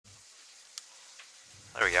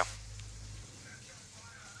There we go.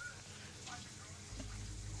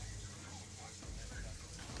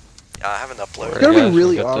 Yeah, I haven't uploaded. It's gonna be Guys, we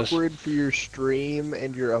really got this. awkward for your stream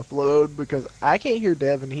and your upload because I can't hear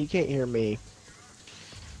Dev and he can't hear me.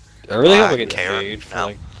 I really hope I I get care. paid for No.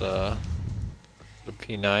 like the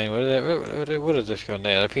P9. What is this called?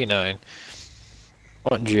 Yeah, the P9.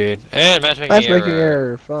 What Jade and matchmaking Matchmaking error.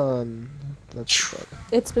 error, fun. That's fun.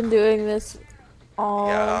 It's been doing this all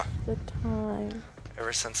Yeah. the time.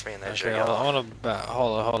 Ever since me and AJ Okay, got hold on. I on. wanna back.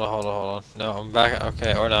 Hold on. No, I'm back.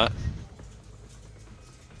 Okay, or not.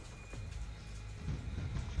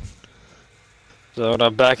 So when I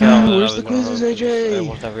back out, then I Where's was the gonna quizzes, hope 'cause I AJ?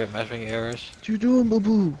 almost never get matchmaking errors. What you doing, boo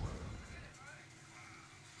boo?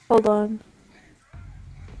 Hold on.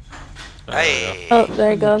 Hey! Oh,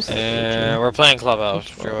 there it goes. And we're playing Clubhouse,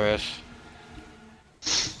 joyous.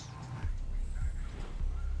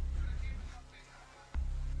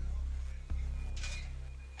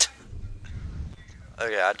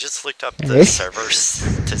 Okay, I just looked up the servers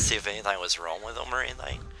to see if anything was wrong with them or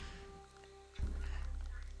anything.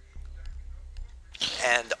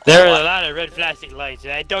 And There all are a lot of red flashing lights,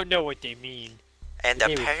 and I don't know what they mean. and They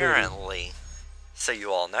were pretty. apparently, so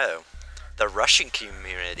you all know, the Russian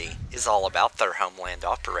community is all about their homeland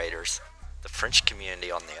operators. The French community,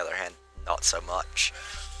 on the other hand, not so much.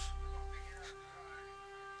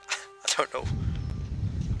 I don't know.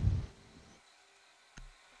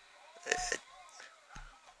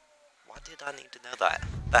 Why did I need to know that?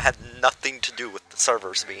 That had nothing to do with the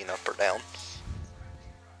servers being up or down.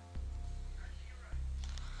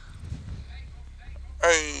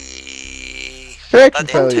 Hey, Correct that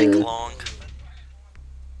didn't take failure. long.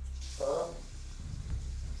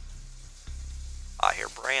 I hear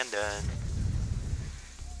Brandon.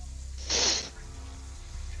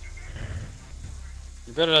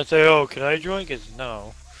 You better not say, "Oh, can I join?" Cause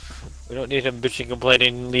no, we don't need him bitching,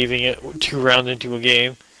 complaining, leaving it 2 rounds into a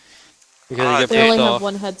game because he Ah, get We Pissed only pissed have off.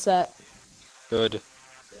 one headset. Good.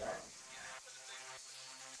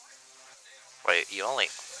 Wait, you only...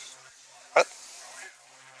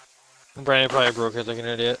 Brandon probably broke it like an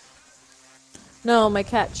idiot. No, my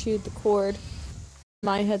cat chewed the cord.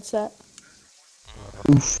 My headset.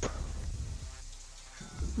 Oof.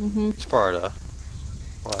 Sparta.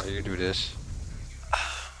 Why do you do this?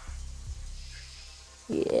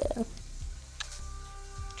 Yeah.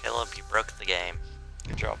 Caleb, you broke the game.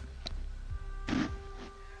 Good job.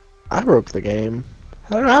 I broke the game.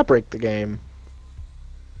 How did I break the game?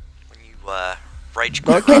 When you, rage Did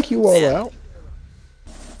I quit. kick you all then- out?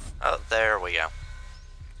 Oh, there we go.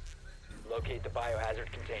 Locate the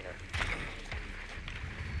biohazard container.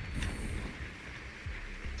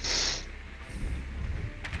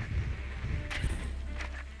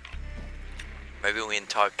 Maybe we can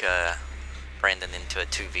talk, Brandon into a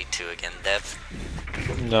 2v2 again, Dev.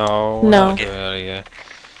 No. No. Get out of here.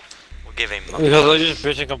 We'll give him... Because I just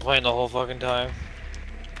bitch and complain the whole fucking time.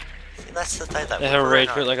 See, that's the thing, though. And her rage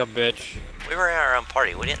quit like a bitch. We were in our own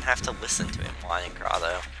party. We didn't have to listen to him whine and cry,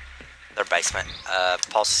 though. Their basement.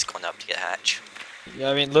 Pulse is going up to get Hatch. Yeah,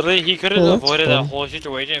 I mean, literally, he could have Well, that's avoided fun. that whole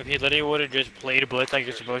situation if he literally would have just played Blitz like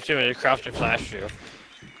you're supposed to and it crouched and flashed you.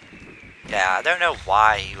 Yeah, I don't know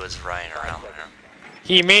why he was running around there.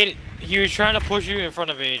 He was trying to push you in front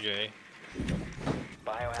of AJ.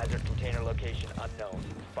 Biohazard container location unknown.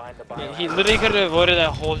 Find the biohazard. He literally could have avoided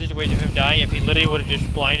that whole situation of him dying if he literally would have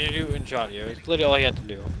just blinded you and shot you. It's literally all he had to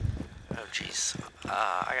do. Oh, jeez.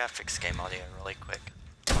 I gotta fix game audio really quick.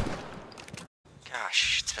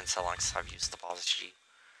 Gosh, it's been so long since I've used the pause G.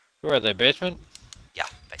 Where are they, basement? Yeah,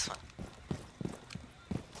 basement.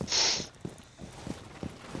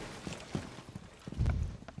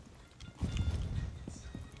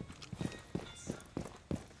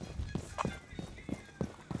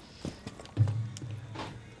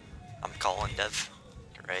 I'm calling Dev.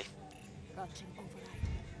 Get ready.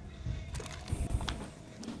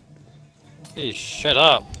 Hey, shut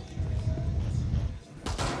up.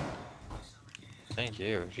 Thank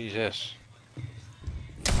you, Jesus.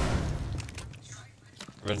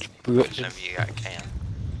 Revenge boots. Maybe you got can.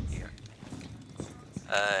 Here.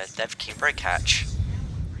 Dev, can you break hatch?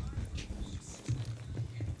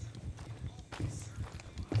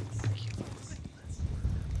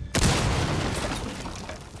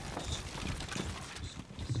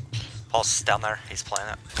 Pulse is down there. He's playing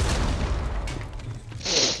it.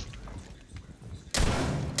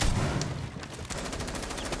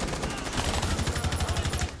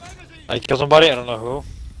 I killed somebody, I don't know who.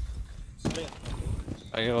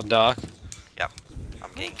 I killed Doc. Yep.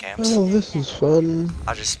 I'm getting cams. Oh, this is fun.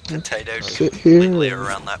 I just potatoed Sit here completely and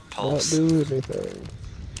around that Not pulse. do anything.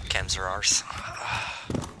 Cams are ours.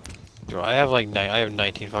 Dude, I have like I have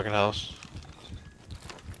 19 fucking health.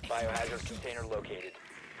 Biohazard container located.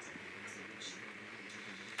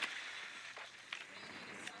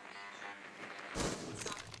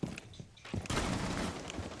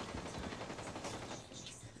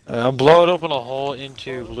 I'm blowing open a hole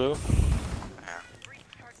into blue. Yeah.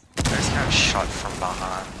 There's no shot from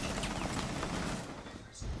behind.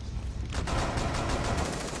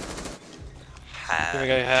 Here we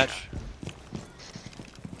go, hatch.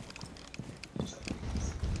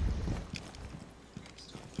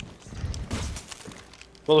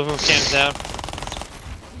 Bulletproof cams down.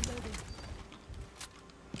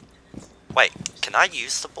 Wait, can I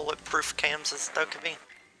use the bulletproof cams as Dokkaebi?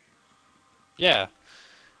 Yeah.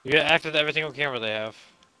 You get active every single camera they have.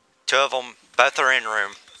 Two of them, both are in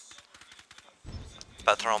room.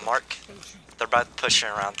 Both are on mark. They're both pushing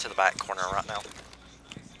around to the back corner right now.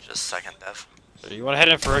 Just a second, Dev. So you want to head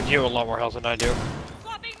in for it? You have a lot more health than I do.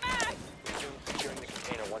 Resume securing the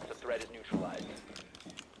container once the threat is neutralized.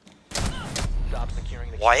 Stop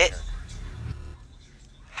securing the Wyatt? container.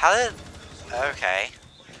 How did... Okay.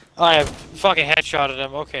 I have fucking headshotted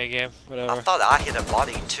him. Okay, game. I Whatever. thought I hit a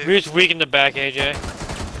body too. We're just weak in the back, AJ.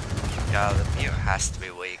 Yeah, the mute has to be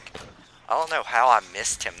weak. I don't know how I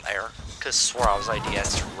missed him there. Cause swore I was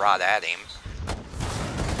ADS right at him.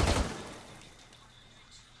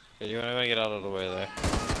 Okay, you want to get out of the way there.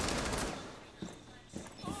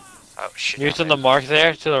 Oh shit. Mute's on the mark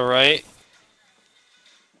there, to the right.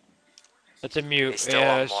 That's a mute. He's still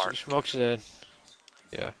Yeah, on mark. Smoke's in.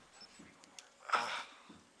 Yeah.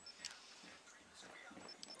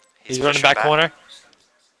 He's running pushing back corner.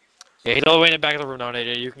 Yeah, he's all the way in the back of the room now,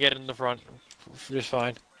 AJ. You can get in the front. Just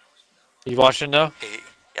fine. You watching now?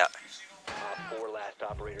 Yeah. Op 4 last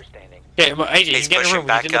operator standing. Okay, AJ, you He's can get in the pushing room. He's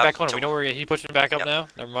back in the up back corner. to- We know where he's pushing back up Yep. now.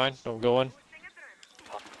 Never mind. Don't go in.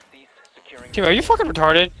 Cease securing Tim, are you fucking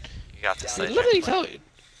retarded? You got this. He AJ. literally tell you.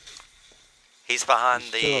 He's behind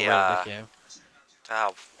Still the right in the cam.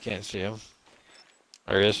 oh, Can't see him.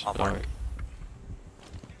 There he is. On mark. Alright.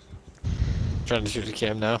 Trying to shoot the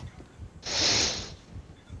cam now.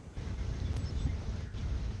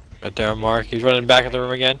 Right there, Mark. He's running back in the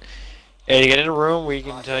room again. Hey, you get in the room, we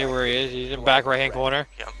can tell you where he is. He's in the back right-hand corner.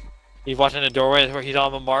 Yep. He's watching the doorway. He's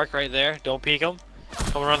on the mark right there. Don't peek him.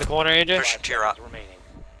 Coming around the corner, AJ. Push him to your right. remaining.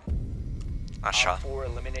 Nice Op shot. 4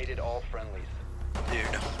 eliminated all friendlies.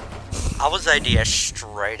 Dude. I was ADS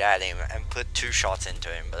straight at him and put 2 shots into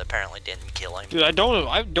him, but apparently didn't kill him. Dude, I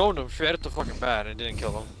don't him straight at the fucking bat and didn't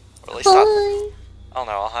kill him. Or at least I don't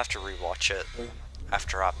know, I'll have to rewatch it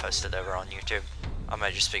after I post it over on YouTube. I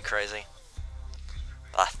may just be crazy.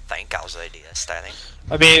 I think I was ADS at him.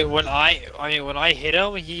 I mean, when I hit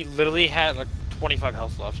him, he literally had like 25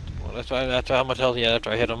 health left. Well, that's how much health he had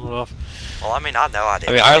after I hit him enough. Well, I mean, I know I didn't.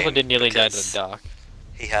 I mean, hit Ireland him didn't nearly die to because the dock.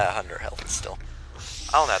 He had 100 health still.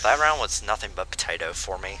 I don't know, that round was nothing but potato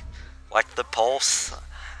for me. Like, the pulse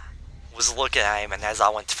was looking at him, and as I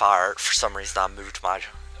went to fire it, for some reason I moved my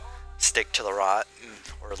stick to the right,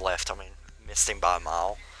 or left, I mean, missed him by a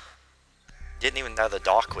mile. Didn't even know the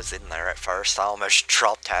dock was in there at first. I almost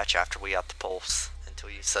dropped hatch after we got the pulse, until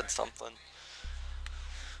you said something.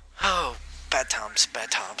 Oh, bad times,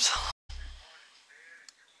 bad times.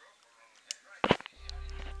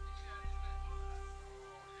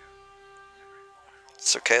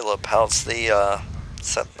 So Caleb, how's the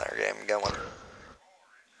setting there game going?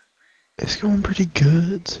 It's going pretty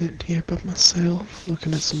good. Sitting here by myself,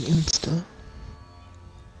 looking at some Insta.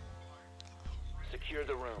 Secure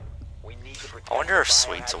the room. We need to protect I wonder if the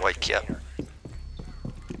Sweet's biohazard awake yet. container.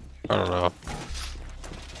 I don't know.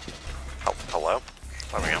 Oh, hello?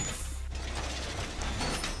 There we go.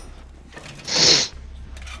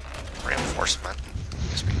 Reinforcement.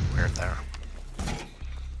 Must be weird there.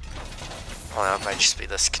 Oh, that might just be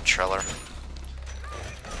this controller.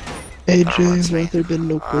 That reminds AJ, me. why there been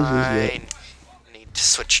no quizzes yet? I need to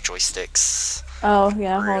switch joysticks Oh,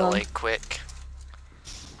 yeah, hold on. really quick.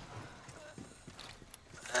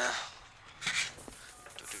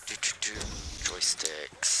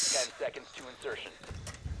 Joysticks. 10 seconds to insertion.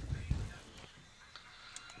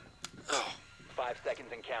 Oh. 5 seconds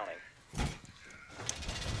and counting.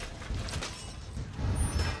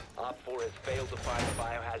 Op 4 has failed to find the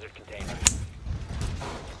biohazard container.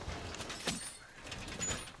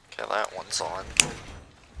 Okay, that one's on.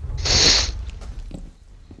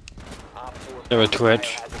 Op 4 There was found the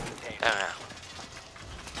Twitch. biohazard container. Yeah.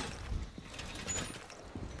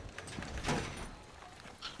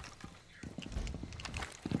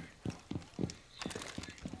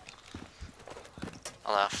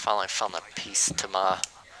 Well, I finally found a piece to my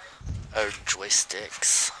old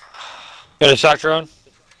joysticks. Got a shock drone?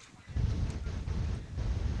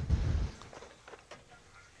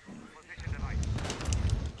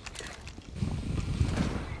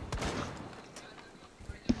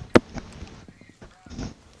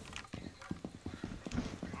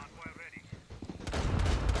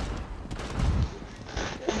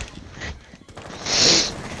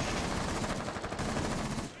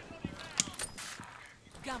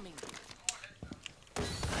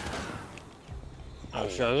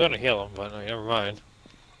 shit, I was gonna heal him, but never mind.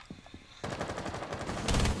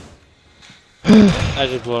 I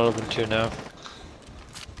just blew it open too now.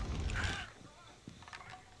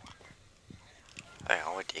 Hey,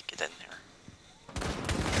 how would you get in there?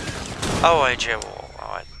 Oh, AJ,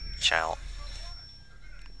 watch out.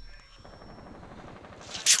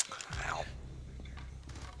 Ow.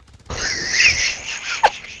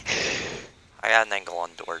 I got an angle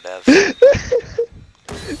on door, Dev. I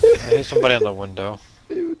hit somebody on the window.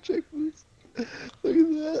 David, check this. Look at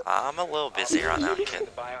that. I'm a little busy right now, kid.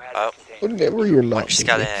 The biohazard Oh. container. Whenever you're One not just busy.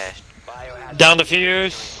 got a... Biohazard Down the container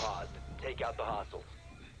fuse. paused. Take out the hostiles.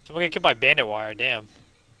 Someone get by bandit wire, damn.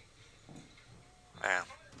 Yeah.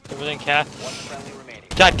 Everything cat. One friendly remaining.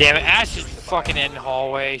 God damn it, Ash is fucking in the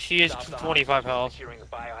hallway. She is 25 health. Securing the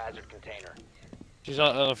biohazard container. She's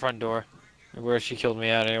on the front door. Where she killed me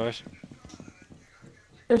at anyways.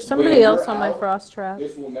 There's somebody else on my frost trap.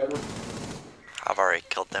 I've already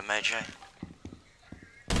killed them, AJ.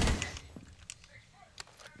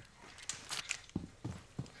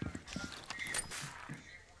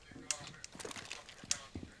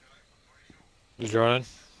 You joining?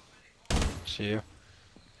 See you.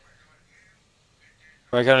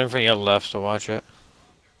 I got anything else left, so watch it.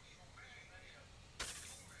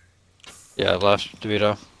 Yeah, left,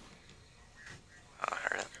 DeVito. I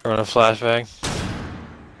heard it. Run a flashbang.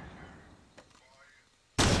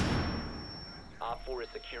 Op 4 is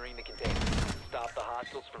securing the container. Stop the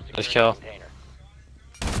hostiles from Let's securing kill. the container.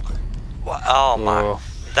 What? Oh my. Whoa.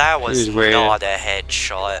 That was He's waiting. not a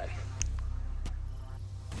headshot.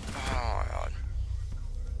 Oh my god.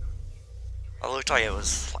 It looked like it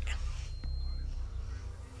was like...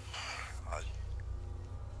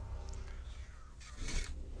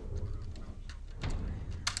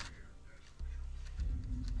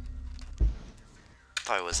 I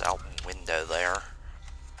thought it was out the window there.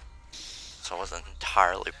 So I wasn't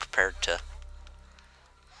entirely prepared to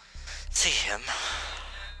see him.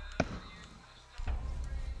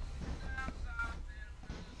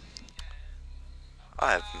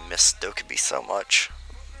 I have missed Dokkaebi so much,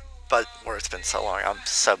 but where it's been so long, I'm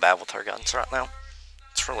so bad with our guns right now.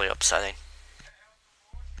 It's really upsetting.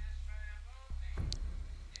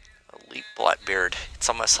 Elite Blackbeard. It's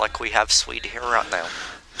almost like we have Swede here right now.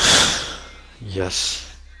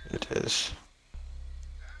 Yes, it is.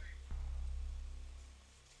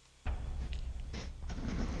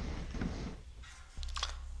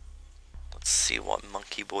 Let's see what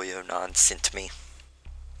Monkey Boy 09 sent me.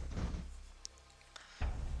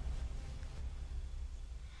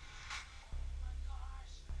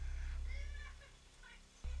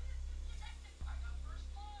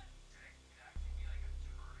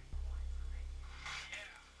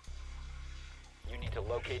 You need to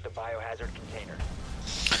locate the biohazard container.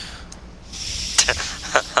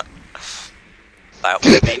 That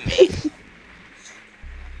would be me.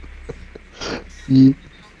 Yeah.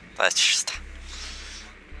 That's just...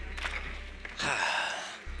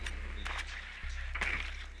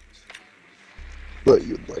 Thought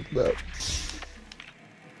you'd like that.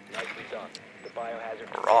 Nicely done. The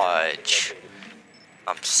biohazard container Raj. has been located.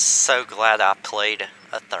 I'm so glad I played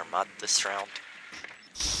a Thermite this round.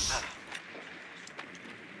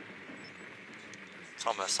 It's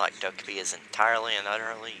almost like Dokkaebi is entirely and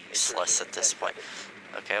utterly useless at this point.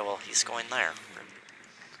 Okay, well, he's going there.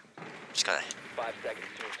 Just gonna 5 seconds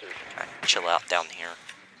to insertion. chill out down here.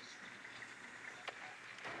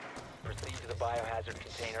 Proceed to the biohazard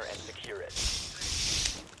container and secure it.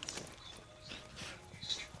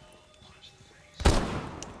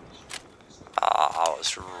 I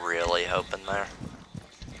was really hoping there.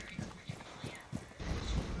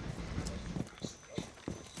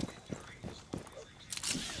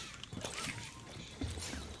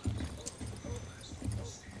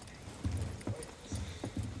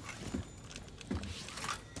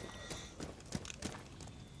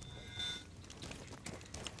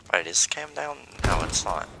 Wait, is cam down? No, it's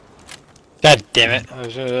not. God damn it!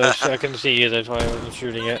 I couldn't see you, that's why I wasn't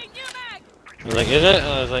shooting it. I was like, is it? And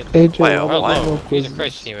I was like, AJ, Wait, oh, what? hello, what Jesus was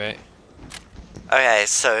Christ, teammate. Okay,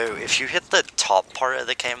 so if you hit the top part of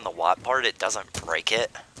the cam, the white part, it doesn't break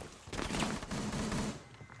it.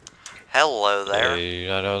 Hello there. Do you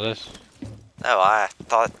not know this? No, I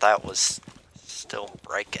thought that was still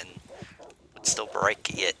breaking. Would still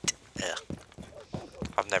break it. Yeah.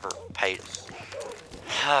 I've never paid.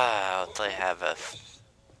 They have a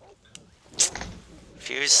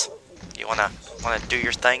fuse. You wanna do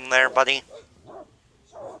your thing there, buddy?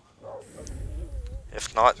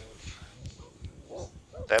 If not,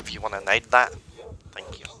 Dev, you wanna nade that?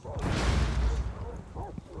 Thank you.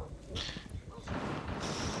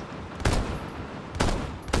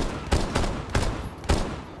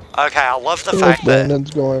 Okay, I love the Yes, fact that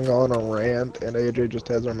Brandon's going on a rant, and AJ just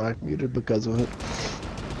has her mic muted because of it.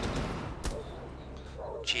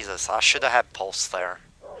 Jesus, I should have had Pulse there,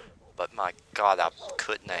 but my God, I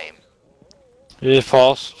couldn't aim. It is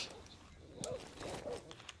false.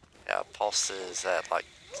 Yeah, Pulse is at like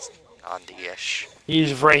 90-ish.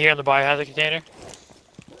 He's right here in the biohazard container.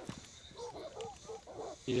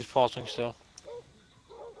 He's just pulsing still.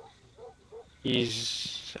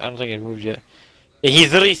 He's... I don't think he's moved yet. Yeah,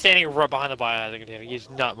 he's literally standing right behind the biohazard container. He's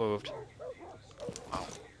not moved. Oh.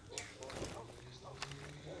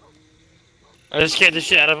 I just scared the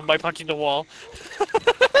shit out of him by punching the wall.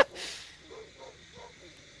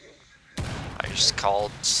 I just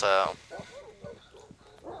called, so...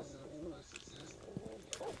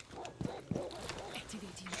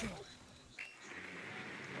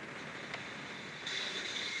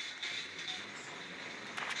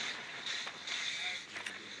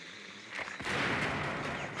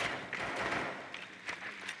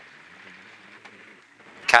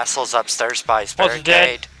 Castle's upstairs by his Pulse is dead.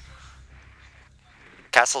 barricade.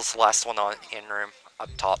 Castle's the last one on in room, up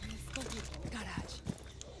top.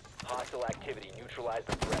 Hostile activity. Neutralize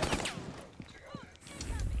the threat.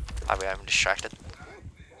 I'm distracted.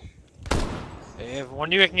 If one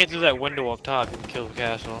of you can get through that window up top, you can kill the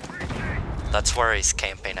castle. That's where he's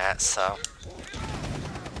camping at, so...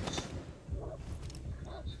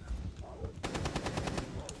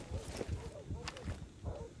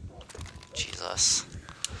 Jesus.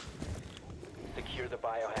 Secure the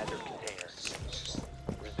biohazard container.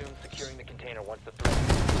 Resume securing the container once the threat.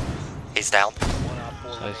 He's down. One op 4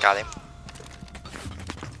 Nice. remaining. Got him.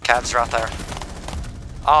 Cav's right there.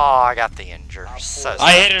 Oh, I got the injure. So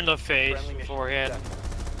I hit her in the face Friendly mission beforehand.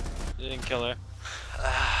 success. Didn't kill her. sad.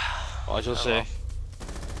 I shall Oh, say. well.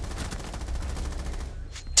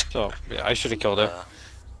 So, yeah, I should have killed her.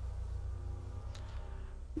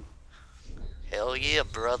 Hell yeah,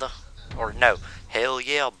 brother. Or no, hell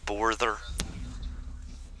yeah, brother.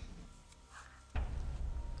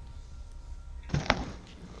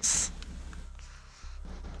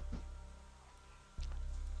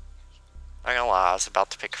 I'm gonna lie, I was about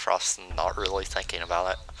to pick Frost and not really thinking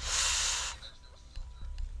about it.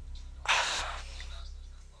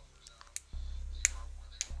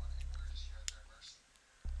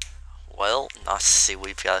 Well, nice to see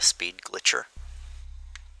we've got a speed glitcher.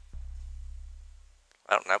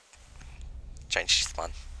 I don't know. Changed his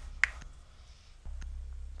mind.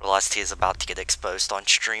 Realized he is about to get exposed on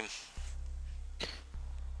stream.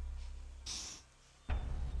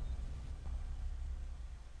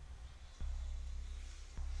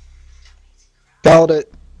 Called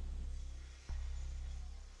it.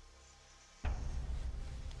 I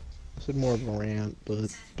said more of a rant, but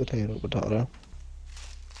potato.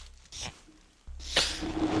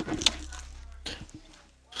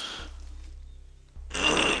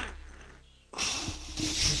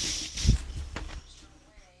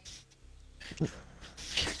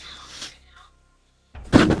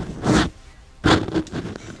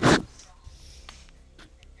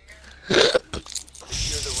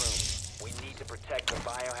 Secure the room. We need to protect the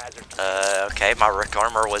biohazard container. Okay, my Rick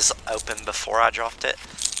armor was open before I dropped it.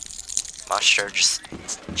 My shirt just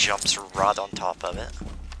jumps right on top of it.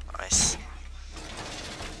 Nice.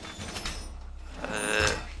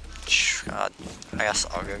 God, I guess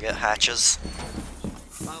I'll go get hatches.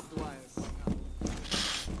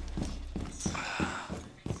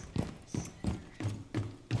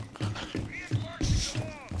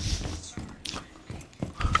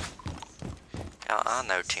 Yeah, I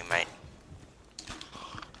know, teammate.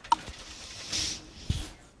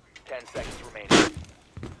 10 seconds remaining.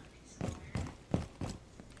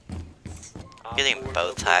 Op Getting 4 both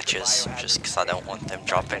located the hatches, biohazard just because I don't want them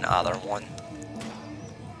dropping either one.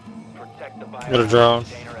 Protect the Got a biohazard drone.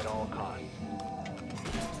 container at all costs.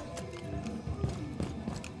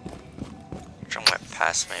 Drone went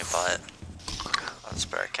past me, but that's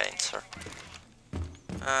barricading, sir.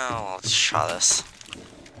 Oh, let's try this.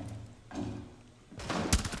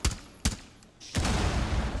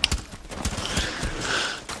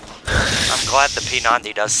 I'm glad the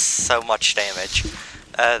P90 does so much damage.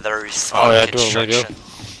 There's Oh yeah, construction.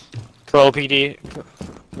 Pro PD.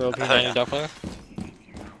 Pro P90 yeah. doppler.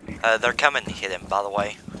 They're coming to hit him, by the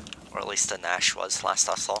way. Or at least the Nash was, last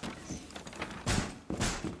I saw.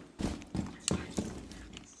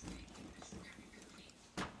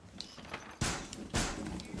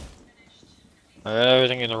 I got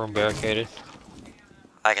everything in the room barricaded.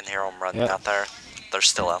 I can hear them running Yep. out there. They're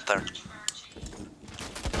still out there.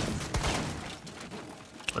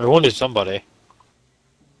 I wounded somebody.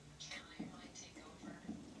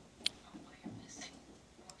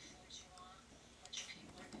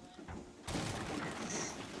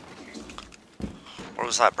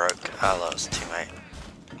 was that broke? Oh, that was a teammate.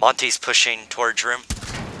 Monty's pushing towards room.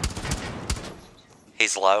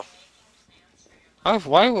 He's low.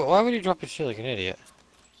 Why would you drop his shit like an idiot?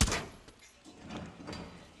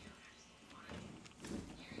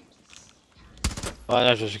 Oh,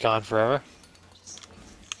 that's just gone forever.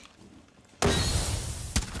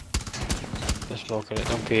 Just smoking it,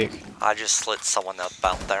 don't peek. I just lit someone up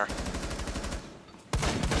out there.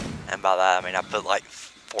 And by that, I mean I put like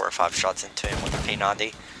 4 or 5 shots into him with the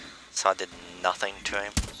P90. So I did nothing to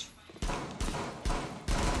him.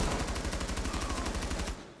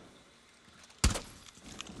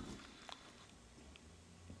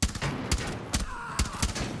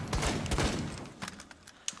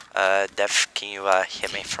 Dev, can you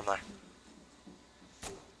hit me from there?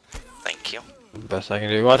 Thank you. Best I can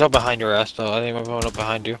do. Watch out behind your ass though. I think I'm going up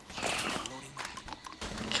behind you.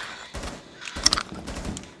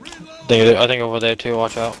 I think over there too,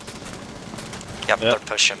 watch out. Yep, they're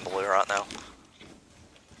pushing blue right now.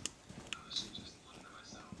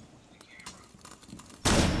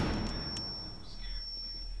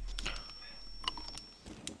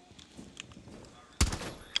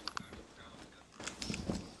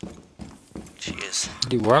 Jeez.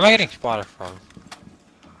 Dude, where am I getting spotted from?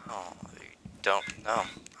 Oh, I don't know.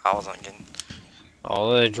 I wasn't getting...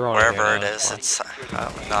 Oh, the drone. Wherever it is, it's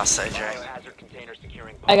not AJ. Biohazard container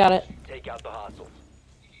securing I got it. Take out the hostiles.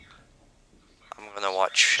 I'm gonna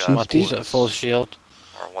watch Monty's at full shield.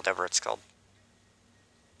 or whatever it's called.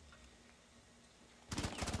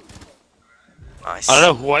 Nice. I don't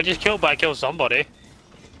know who I just killed, but I killed somebody.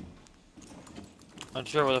 I'm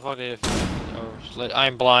sure where the fuck they.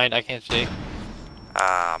 I'm blind. I can't see.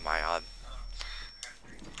 Ah, my god.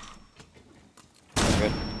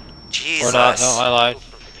 Good. Jesus. Or not? No, I lied.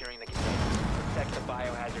 From securing the container. Protect the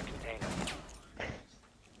biohazard container.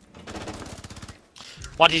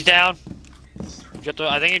 Monty's down.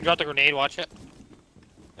 I think he dropped the grenade. Watch it.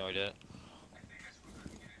 No, he didn't.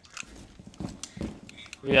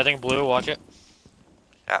 Yeah, I think blue. Watch it.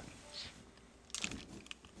 Yep.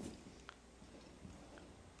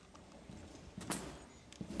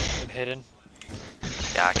 Good hidden.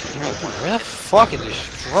 Yeah, I can. Where the fuck is this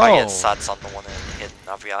If I drone? get suds on the one hidden,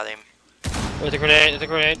 I've got him. Where's the grenade? There's a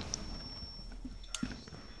grenade.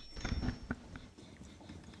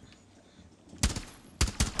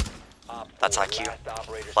 That's IQ.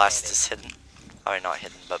 Blast is hidden. I mean, not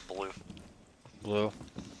hidden, but blue. Blue.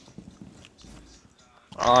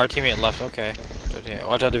 Oh, our teammate left. Okay.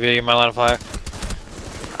 Watch out the video. You might line of fire.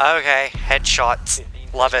 Okay, headshots.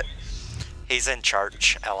 Love it. He's in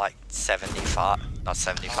charge at like 75. Not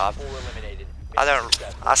 75.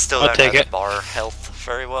 I still I'll don't take know it. the bar health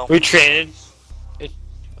very well. We traded.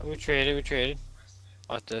 We traded.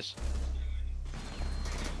 Watch this.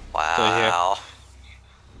 Wow.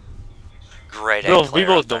 Great We player both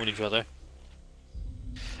right there. domed each other.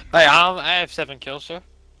 Hey, I have 7 kills, sir.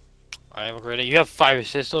 I am a great. You have 5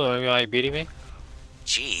 assists, though. Are you beating me?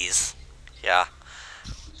 Jeez. Yeah.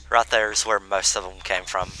 Right there is where most of them came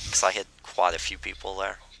from, because I hit quite a few people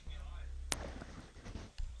there.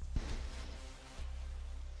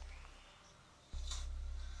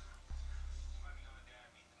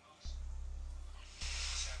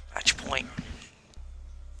 Match point.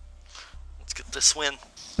 Let's get this win.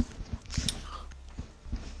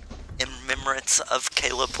 In remembrance of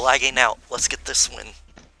Caleb lagging out, let's get this win.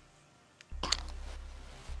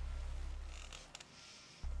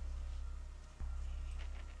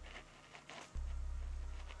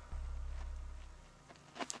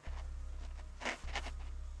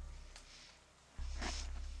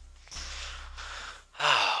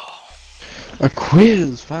 A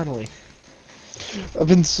quiz, finally. I've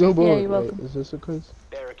been so bored. you're welcome. Wait, is this a quiz?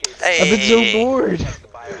 Hey! I've been so bored.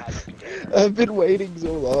 I've been waiting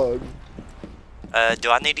so long.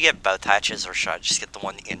 Do I need to get both hatches, or should I just get the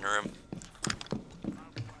one in room?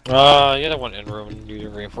 Yeah, the one in room and do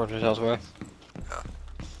your reinforcements elsewhere. Yeah.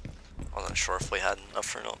 Wasn't sure if we had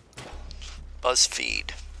enough or not.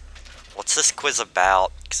 BuzzFeed. What's this quiz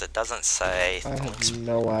about? Because it doesn't say. I have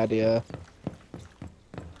no idea.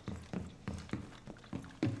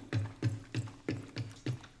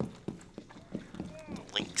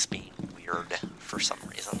 Links being weird for some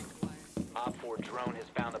reason.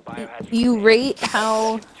 You rate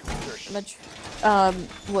how much,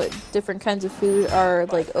 what different kinds of food are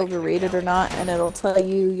like overrated or not, and it'll tell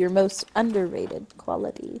you your most underrated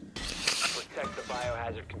quality. Protect the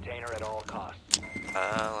biohazard container at all costs.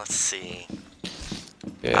 Let's see.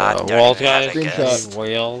 Yeah, don't walls even have guys, a guess. and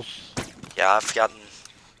whales. Yeah,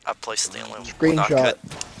 I placed the only one I Screenshot. could.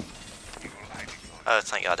 Oh,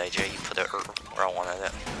 thank God, AJ, you put it where I wanted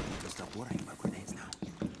it.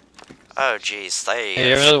 Oh jeez, Hey,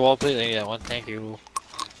 you have another wall, please? Yeah, one. Thank you.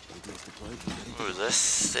 Ooh,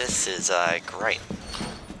 this is great.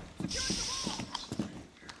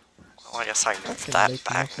 Well, I guess I can I move can that make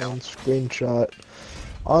my back now. phone screenshot.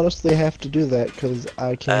 Honestly, I have to do that because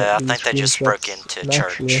I can't I do think they just broke screenshots into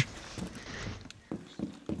naturally. church.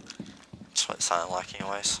 That's what it sounded like,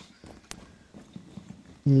 anyways.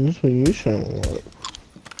 That's what you sound like.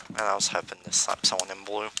 And I was hoping to slap someone in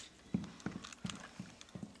blue.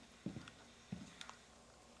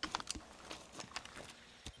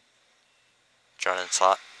 Drone in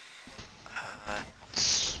slot.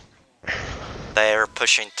 They're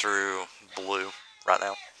pushing through blue right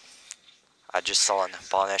now. I just saw in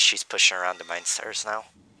Bonnet, she's pushing around the main stairs now.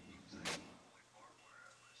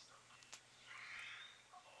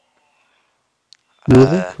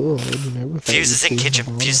 Really cool. I never thought Fuse you'd is in see kitchen.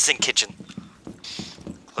 Nirvana. Fuse is in kitchen.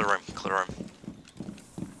 Clear room. Clear room.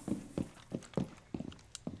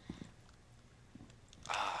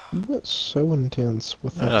 That's so intense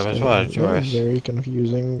with I that know, that's why I spam. That is choice. very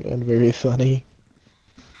confusing and very funny.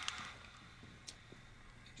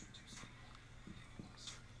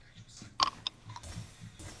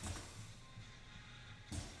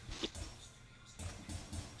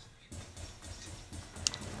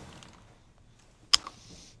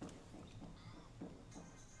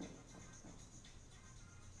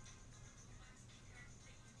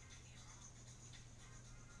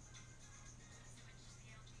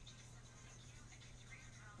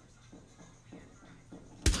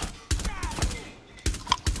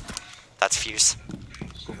 That's Fuse.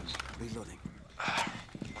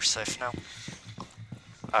 We're safe now.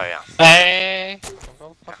 Oh yeah. Hey! Don't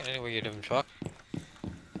go fucking anywhere, you dumb truck.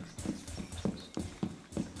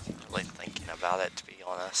 Really thinking about it, to be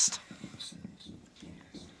honest.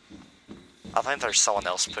 I think there's someone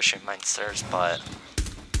else pushing main stairs, but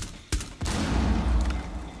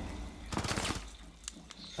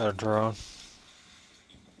Got a drone.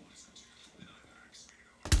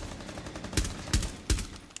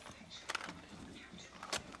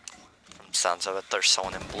 from the sounds of it, there's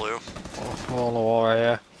someone in blue. Oh, on the wall right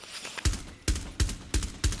here.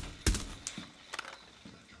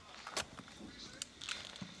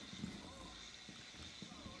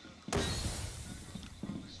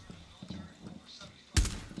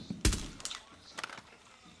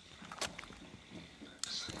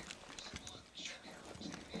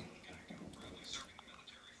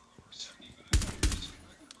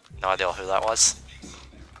 No idea who that was.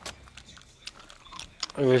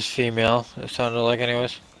 It was female, it sounded like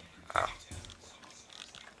anyways. Oh.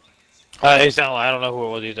 It sounded like, I don't know who it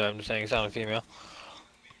was either, I'm just saying it sounded female.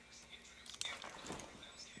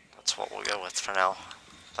 That's what we'll go with for now.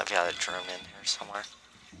 I've got a drone in here somewhere.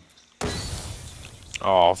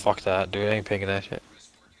 Oh, fuck that, dude, I ain't picking that shit.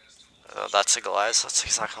 That's a glass. That's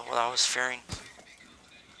exactly what I was fearing.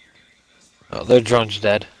 Oh, their drone's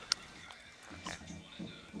dead.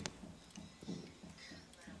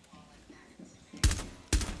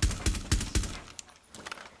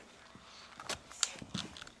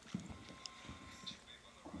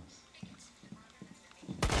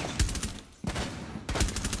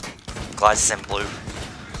 Glass is in blue.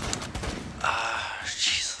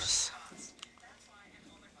 Jesus.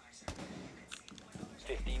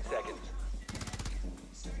 15 seconds.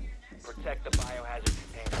 Protect the biohazard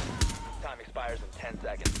container. Time expires in 10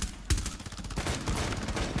 seconds.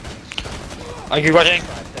 I keep watching.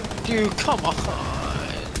 5 seconds. Dude, come on.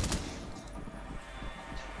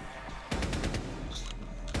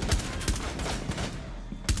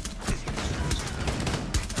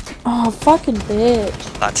 Oh, fucking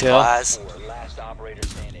bitch. That's Yeah. glass. 4, last operator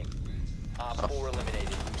standing. Op 4 eliminated.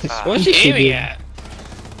 What's she aiming at?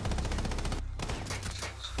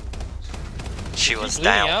 She was bleeding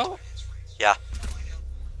down. out? Yeah.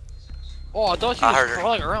 Oh, I thought she I was heard her.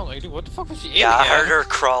 crawling around. Like, dude, what the fuck was she aiming Yeah, I at? heard her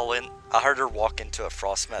crawl in. I heard her walk into a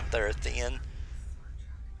frost mat there at the end.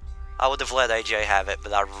 I would have let AJ have it,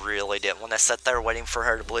 but I really didn't want to sit there waiting for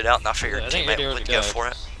her to bleed out, and I figured Yeah, I think AJ teammate was would the go guy. for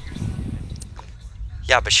it.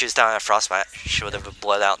 Yeah, but she was down in a frost mat. She would have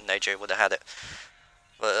bled out, and AJ would have had it.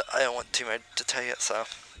 But I didn't want teammate to take it, so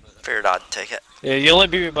figured I'd take it. Yeah, you only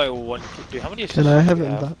beat me by one. Dude, how many assists Can I do have you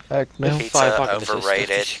it back now? If- Five Pizza fucking assists.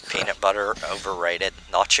 overrated. Jesus Christ. Peanut butter overrated.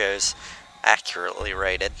 Nachos accurately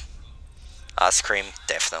rated. Ice cream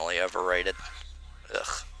definitely overrated.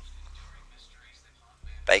 Ugh.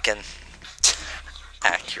 Bacon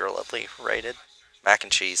accurately rated. Mac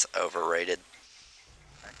and cheese overrated.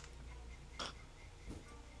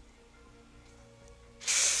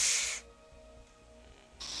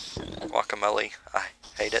 Guacamole, I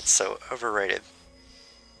hate it, so overrated.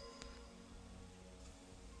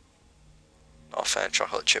 I'll finish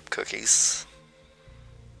chocolate chip cookies.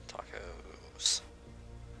 Tacos.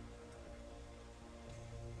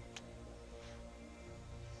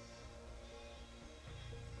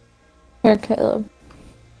 Here, Caleb.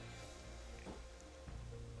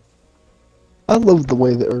 I love the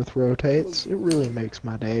way the Earth rotates. It really makes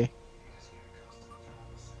my day.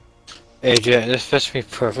 AJ, this fits me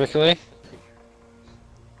perfectly.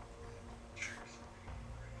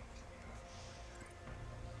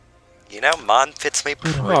 You know, mine fits me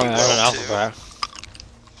pretty Oh, I have an well alpha too. pack.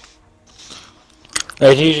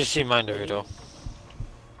 Hey, you just see mine, Dorito.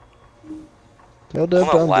 Tell I'm Dev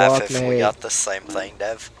to gonna laugh unblock if we me. got the same thing,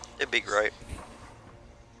 Dev. It'd be great.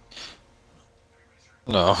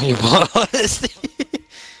 No, you want honesty?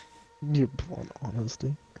 You're blunt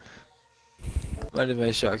honesty. Might have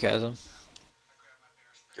been sarcasm.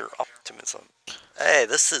 Your optimism. Hey,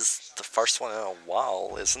 this is the first one in a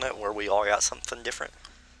while, isn't it? Where we all got something different.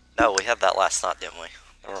 No, we had that last night, didn't we?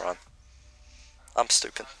 Never mind. I'm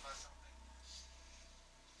stupid.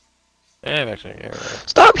 Yeah, actually, yeah, right.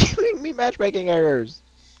 Stop giving me matchmaking errors!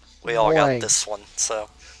 We all got Annoying. this one, so.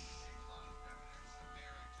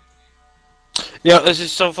 Yeah, this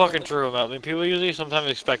is so fucking true about me. People usually sometimes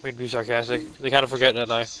expect me to be sarcastic. They kind of forget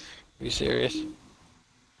that I be serious.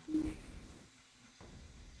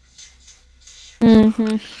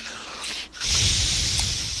 Mm-hmm.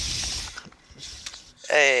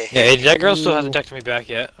 Hey. Yeah, that girl still hasn't texted me back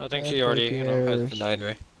yet. I think she already, Matchmaking has errors. denied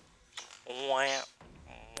me. Wah,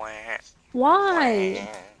 wah, Why?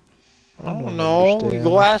 I Oh don't no, understand.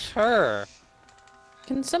 go ask her.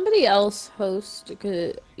 Can somebody else host?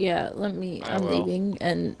 Yeah, let me. I I'm will. leaving,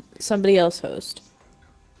 and somebody else host.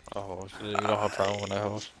 Oh, so you don't have a problem when I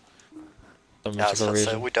host. Some Yeah, I was mystical gonna say,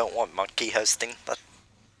 reason. we don't want monkey hosting. That'd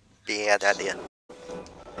be a bad idea.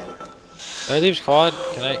 Can I leave squad?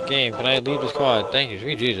 Can I leave the squad? Thank you,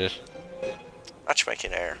 sweet Jesus.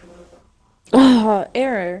 Matchmaking error. Ah,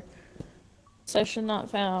 error. Session not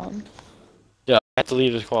found. Yeah, I had to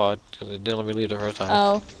leave the squad because it didn't let me leave the first time.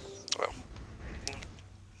 Oh. Well.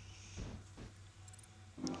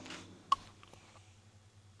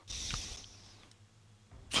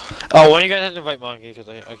 Oh, one of you guys have to invite Monkey because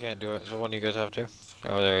I can't do it. So one of you guys have to.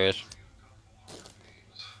 Oh, there he is.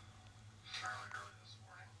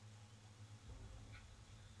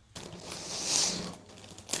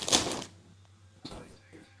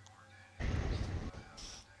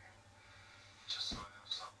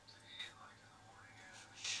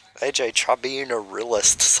 AJ, try being a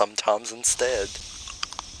realist sometimes instead.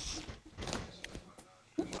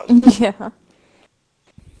 Yeah.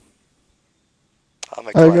 I'm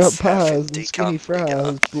a I got glass half pies empty and skinny kind of guy.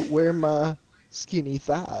 fries, but where my skinny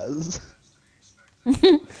thighs? I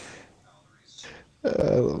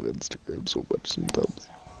love Instagram so much sometimes.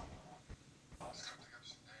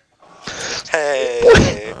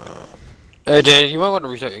 Hey. Hey, Jay, you might want to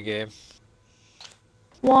restart your game.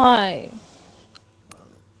 Why?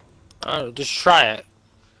 I don't know, just try it.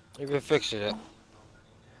 You can fix it.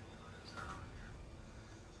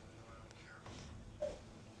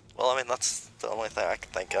 Well, I mean, that's the only thing I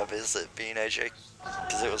can think of is it being AJ.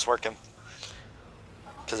 Because it was working.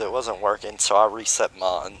 Because it wasn't working, so I reset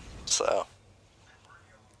mine. So.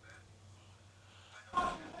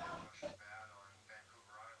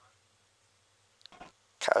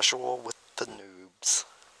 Casual with the noobs.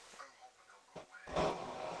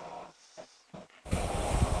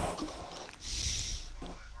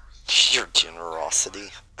 Your generosity.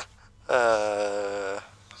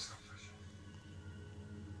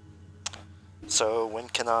 So when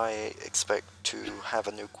can I expect to have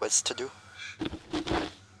a new quiz to do?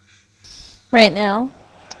 Right now.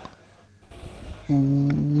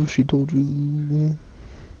 Ooh, she told you.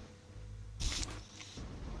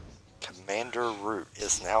 Commander Root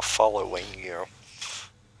is now following you.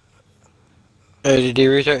 Did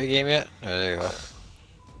you restart your game yet? Oh, there you go.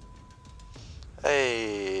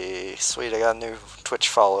 Hey, sweet, I got a new Twitch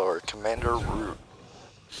follower, Commander Root.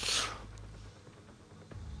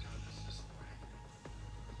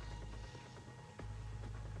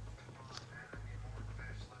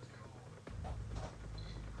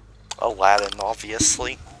 Aladdin,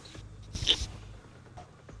 obviously.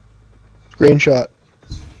 Screenshot.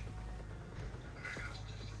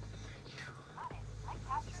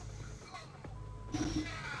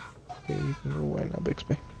 Okay, you can go away now,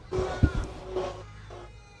 Bixby.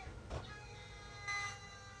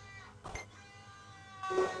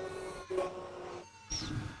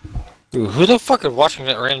 Dude, who the fuck is watching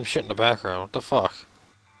that random shit in the background? What the fuck?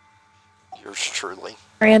 Yours truly.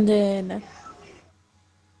 Brandon.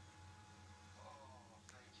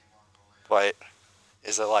 Wait,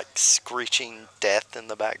 is it like screeching death in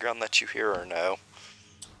the background that you hear or no?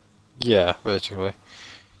 Yeah, basically.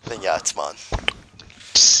 then yeah, it's mine.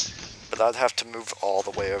 But I'd have to move all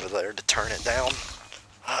the way over there to turn it down.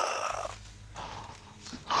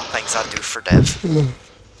 Things I do for Dev.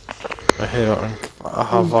 I hate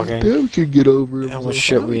how fucking Dev can get over how much himself.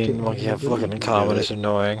 shit I we can't and Monkey have handle it. fucking in common. It's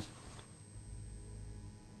annoying.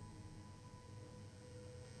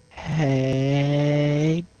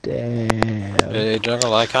 Hey, Dev. Hey,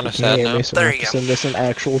 Jungle, I kind You of can't sad hear now. me, so There I have you to go. send us an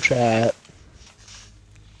actual chat.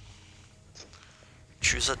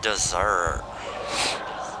 Choose a dessert.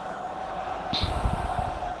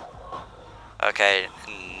 Okay,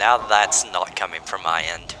 now that's not coming from my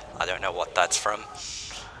end. I don't know what that's from.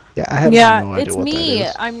 Yeah, I have Yeah, no idea it's what me. that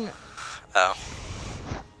is. I'm Oh.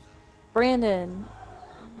 Brandon.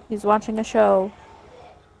 He's watching a show.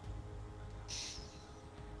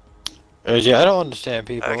 Yeah, I don't understand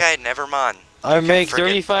people. Okay, never mind. I You can make forget-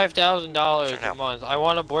 $35,000 Turn a out. month. I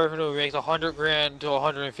want a boyfriend who makes 100 grand to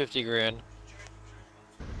 150 grand.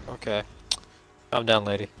 Okay. Calm down,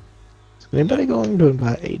 lady. Is anybody going to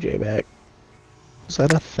invite AJ back? Is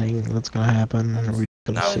that a thing that's gonna happen? Or are we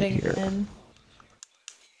gonna No. sit Voting here? in.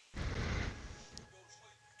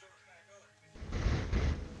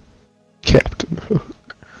 Captain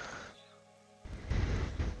Hook.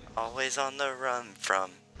 Always on the run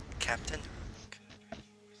from Captain.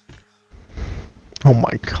 Oh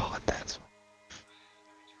my god, that's...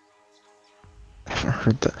 I haven't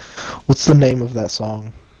heard that. What's the name of that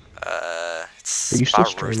song? It's Are you by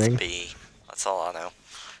still Ruth streaming? B. That's all I know.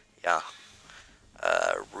 Yeah.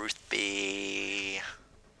 Ruth B.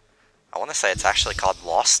 I want to say it's actually called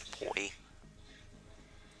Lost Boy.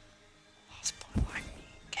 Lost Boy like me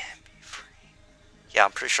can be free. Yeah,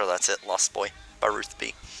 I'm pretty sure that's it. Lost Boy by Ruth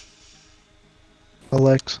B.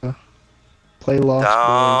 Alexa, play Lost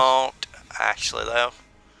Boys. Don't actually though.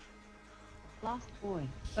 Lost Boy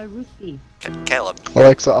by Ruth B. Caleb,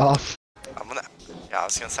 Alexa, off. I'm gonna. Yeah, I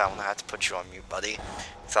was gonna say I'm gonna have to put you on mute, buddy.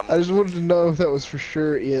 'Cause I'm I just wanted to know if that was for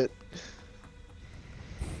sure it.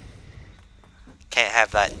 can't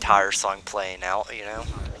have that entire song playing out, you know.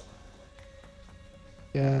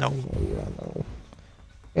 Yeah, Nope. I know.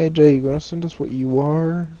 AJ, you gonna send us what you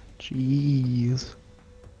are? Jeez.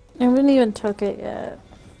 I haven't even took it yet.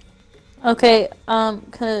 Okay,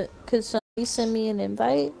 could somebody send me an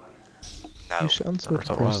invite? No. You sound so I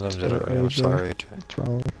thought one of them did it right. I'm AJ. sorry. What's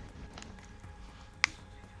wrong?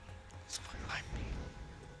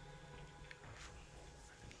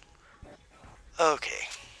 Okay.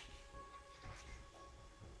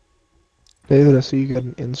 David, I see you got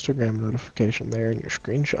an Instagram notification there in your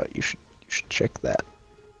screenshot. You should check that.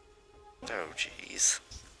 Oh jeez.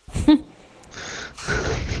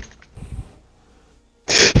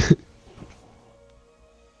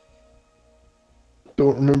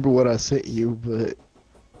 Don't remember what I sent you, but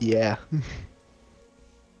yeah.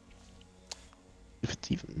 If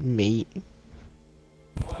it's even me.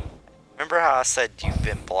 Remember how I said you've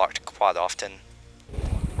been blocked quite often?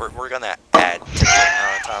 We're gonna add to the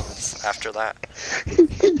amount of times after that.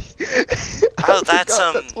 Oh, that's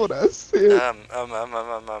That's what I said.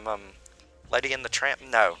 Lady in the Tramp?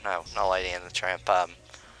 No, not Lady in the Tramp.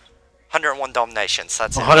 101 Dalmatians.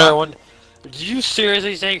 That's it. 101. Did you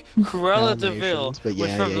seriously think Cruella de Vil Dalmatians, but was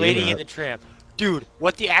yeah, from yeah, Lady you're and right. the Tramp? Dude,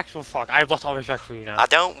 what the actual fuck? I've lost all respect for you now. I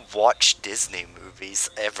don't watch Disney movies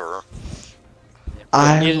ever.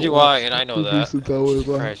 Neither do I, and I know that. Since I was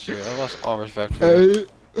like, Christ, dude, I lost all respect for you.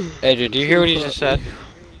 AJ, do you hear what he just said?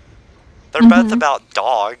 They're both about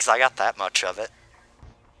dogs. I got that much of it.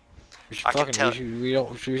 We should I can fucking, tell-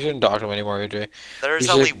 we shouldn't talk to him anymore, AJ. There's We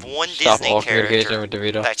only should one stop Disney all communication character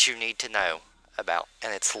with DeVito. that you need to know about,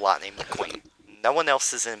 and it's Lightning McQueen. No one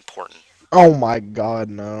else is important. oh my god,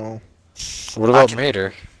 no. What about can-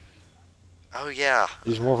 Mater? Oh yeah,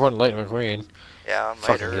 He's more fun than Lightning McQueen. yeah,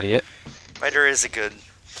 Fucking Mater. idiot. Mater is a good.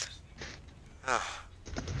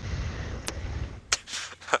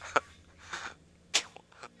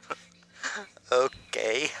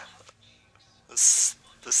 Okay.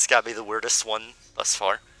 This gotta be the weirdest one thus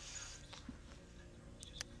far.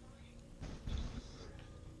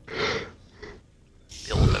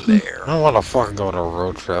 Build a I bear. don't want to fucking go on a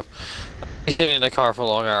road trip. I'm sitting in the car for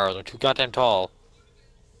long hours. I'm too goddamn tall.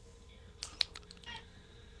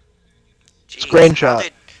 Jeez, Screenshot.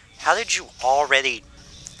 How did you already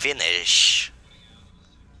finish?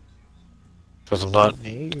 Because I'm not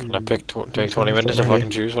gonna take 20 minutes to fucking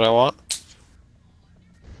choose what I want.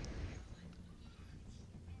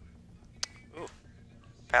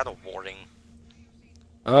 Paddle boarding.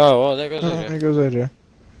 Oh, well, there goes There AJ. goes AJ.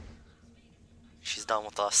 She's done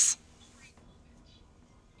with us.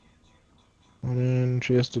 I mean,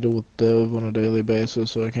 she has to deal with Dev on a daily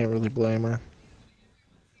basis, so I can't really blame her.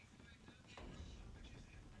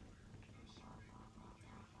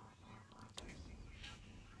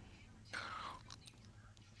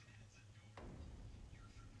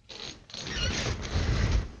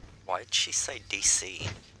 Why did she say DC?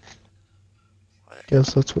 What?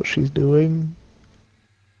 Guess that's what she's doing.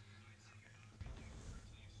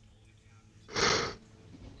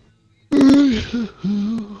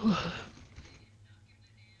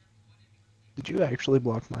 Did you actually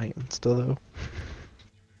block my Insta though?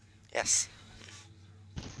 Yes.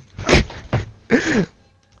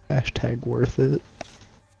 Hashtag worth it.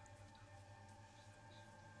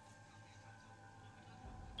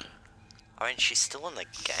 I mean, she's still in the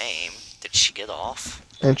game. Did she get off?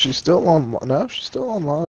 And she's still on. No, she's still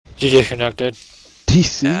online. She disconnected.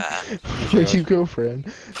 DC? Yeah. Where'd you go, friend?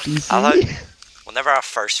 DC? I thought, whenever I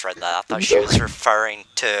first read that, I thought she was referring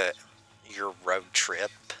to your road trip,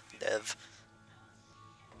 Dev.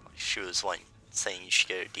 She was saying you should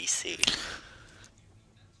go to DC.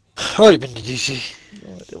 I've already been to DC.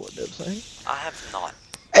 No idea what Dev's saying. I have not.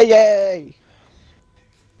 Hey, yay!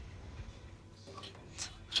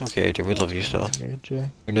 It's okay, dude. We love you still. Hey, Jay.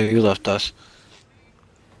 We know you left us.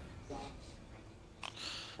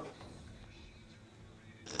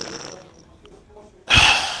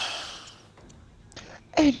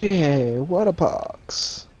 AJ, water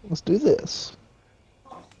parks. Let's do this.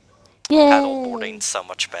 Yay! Paddleboarding's so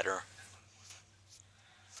much better.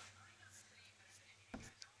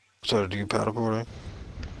 So do you paddleboarding?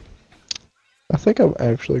 I think I'm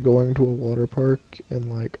actually going to a water park in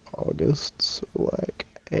like August, so like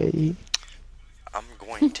I'm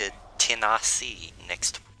going to Tennessee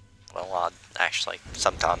actually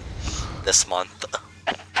sometime this month.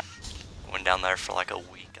 Going down there for like a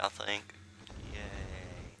week, I think. Yay.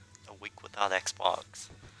 A week without Xbox.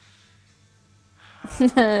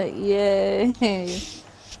 Yay!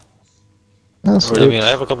 That's What do you it. mean? I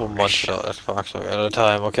have a couple months without Xbox at a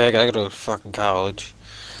time, okay? I gotta go to fucking college.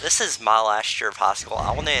 This is my last year of high school.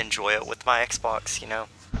 I want to enjoy it with my Xbox, you know?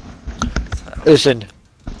 So, Listen,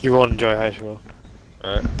 you won't enjoy high school.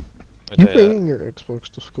 Alright? You bringing your Xbox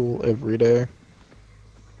to school every day?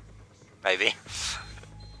 maybe.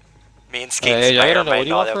 Me and Skeets Hey, I may or don't know, may what do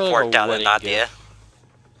you not want have for, like, worked a out an wedding idea. gift?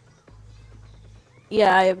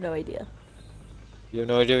 Yeah, I have no idea. You have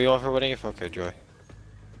no idea what you want for a wedding gift? Okay, Joy.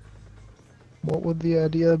 What would the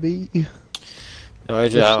idea be? No, I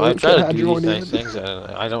so try to had do you these on nice in. things, and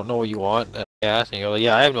I don't know what you want. And I ask, and you're like,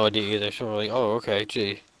 yeah, I have no idea either. So we're like, oh, okay,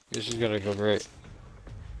 gee, this is gonna go great.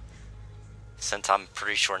 Since I'm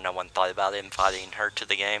pretty sure no one thought about inviting her to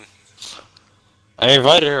the game. I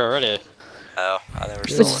invited her already. Oh, I never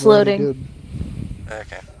It's saw Yeah, it. floating. good.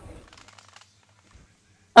 Okay.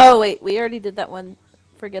 Oh wait, we already did that one.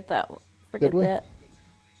 Forget that. Forget Did we? that.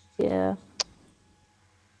 Yeah.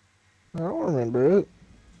 I don't remember it.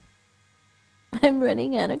 I'm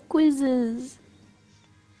running out of quizzes.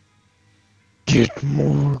 Get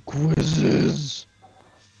more quizzes.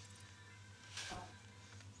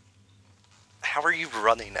 How are you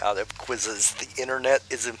running out of quizzes? The internet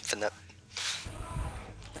is infinite.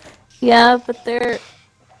 Yeah, but they're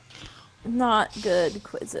not good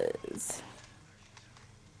quizzes.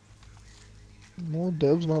 Well,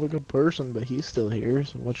 Dev's not a good person, but he's still here,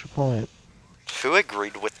 so what's your point? Who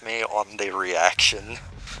agreed with me on the reaction?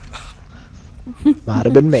 Might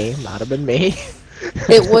have been me, might have been me.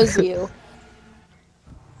 It was you.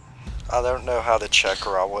 I don't know how to check,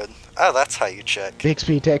 or I would. Oh, that's how you check.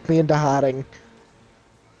 Bixby, take me into hiding.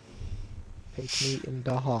 Take me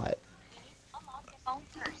into hot.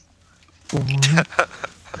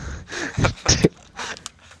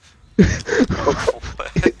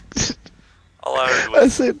 All I heard I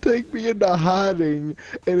was, said take me into hiding,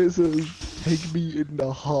 and it says take me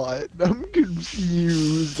into hot. I'm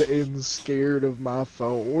confused and scared of my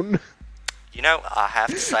phone. you know, I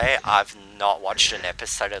have to say, I've not watched an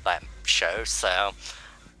episode of that show, so...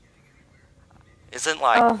 Isn't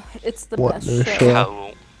like Oh, it's the What best the show.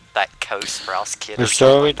 show? that Sprouse kid or Which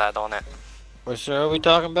something show like that on it? What show are we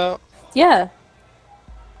talking about? Yeah.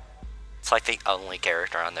 It's like the only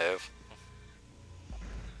character I know.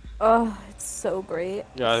 Oh, it's so great.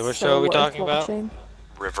 Yeah, what So show are we worth talking about? watching.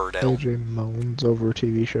 Riverdale. AJ moans over a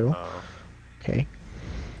TV show. Oh, Okay.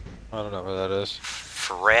 I don't know what that is.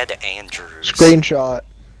 Fred Andrews. Screenshot.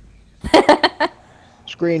 No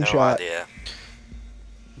Screenshot. idea.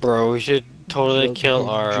 Bro, we should totally Look kill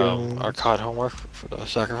at our Jones. COD homework for the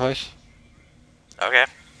sacrifice. Okay.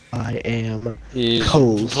 I am He's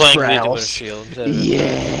Cole playing Legion of Sprouse. Shield.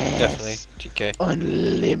 Yes. Definitely. TK.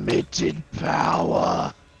 Unlimited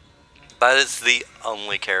power. That is the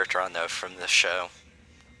only character I know from this show.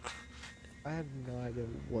 I have no idea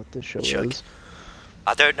what the show Chuck. is.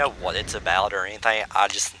 I don't know what it's about or anything. I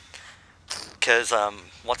just... Cause,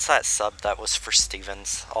 what's that sub that was for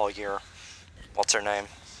Stevens all year? What's her name?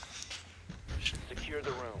 Secure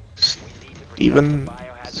the room. We need to protect Even the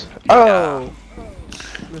biohazard Oh!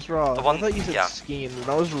 Miss Ross, The one- I thought you said yeah. Skeens, and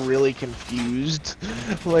I was really confused.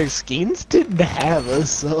 Like, Skeens didn't have a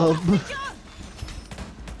sub.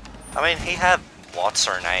 I mean, he had what's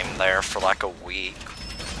her name there for like a week.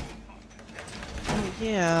 Oh,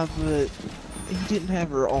 yeah, but he didn't have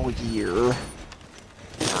her all year.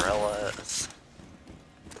 Gorillas.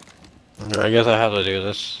 I guess I have to do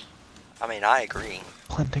this. I mean, I agree.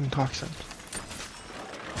 Planting toxins.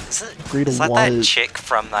 Is that that chick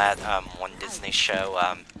from that one Disney show,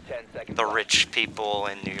 10 seconds The left. Rich People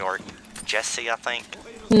in New York? Jessie, I think.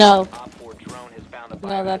 No, Op 4 drone has found a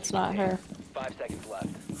no, that's not her. 5 seconds left.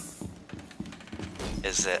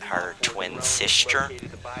 Is it her Op 4 twin drone has sister?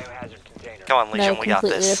 located the biohazard container. Come on, Legion, No, we got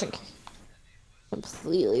completely this. different.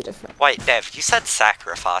 Completely different. Wait, Dev, you said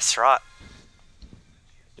sacrifice, right?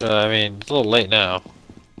 I mean, it's a little late now.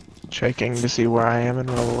 Checking to see where I am in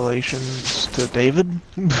relations to David.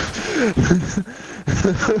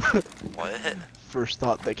 What? First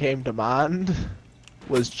thought that came to mind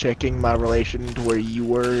was checking my relation to where you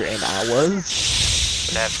were and I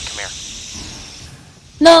was. Dev, come here.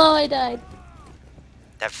 No, I died.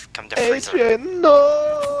 Dev, come to freezer. Agent,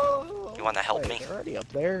 no! You wanna help Wait, me? they're already up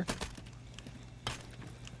there.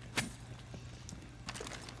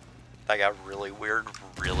 That got really weird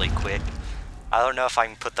really quick. I don't know if I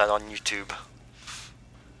can put that on YouTube.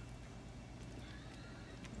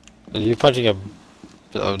 Are you punching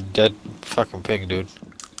a dead fucking pig, dude?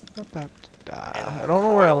 I'm about to die. Animal I don't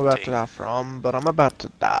know where I'm about cruelty. to die from, but I'm about to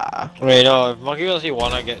die. Wait, no, if Monkey Galaxy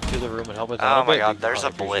wanna get to the room and help us out Oh a my bit, god, we there's a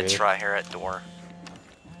appreciate blitz it. right here at door.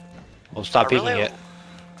 Well, stop I peeking really, it.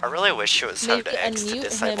 I really wish it was so Maybe to X to unmute him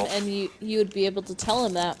disable. and you would be able to tell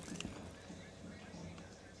him that.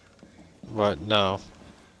 But no.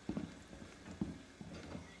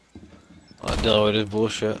 I'll deal with this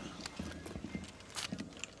bullshit.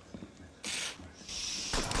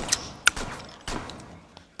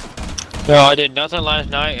 No, I did nothing last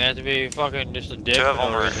night. It had to be fucking just a dick. Two of for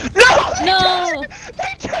them no were- reason. No!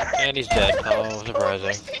 And he's dead. Oh,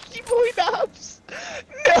 surprising. Stinky boy Noobs!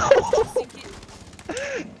 No!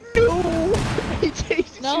 No!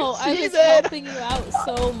 AJ, No, I did you was see that? helping you out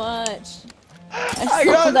so much. I I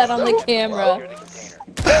saw got that on the so camera. Secure the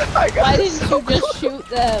container. I got Why didn't so you just shoot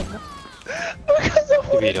them? Because I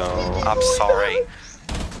wanted DeVito. I'm sorry.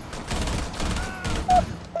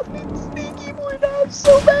 Stinky boy Noobs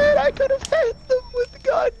so bad I could have had them with the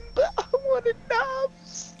gun, but I wanted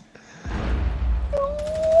Noobs.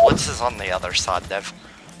 Blitz is on the other side, Dev.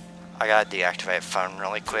 I gotta deactivate phone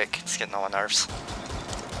really quick. It's getting on my nerves.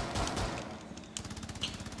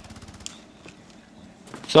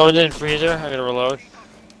 Someone's in freezer. I gotta reload.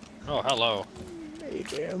 Oh, hello.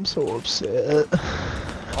 AJ, I'm so upset.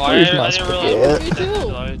 Oh, I Where's my didn't realize. spaghetti? Me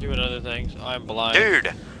too. I was doing other things. I'm blind.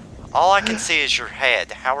 Dude, all I can see is your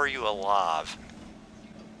head. How are you alive?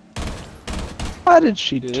 Why did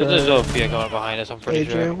she Dude, turn? there's Zofia coming behind us. I'm pretty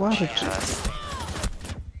AJ, sure. why did she? Yes.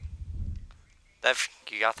 Dev,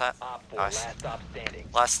 you got that? Op 4 Nice. last stop standing.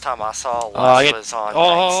 Last time I saw I Les get. was on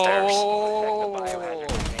Oh, stairs. Protect the biohazard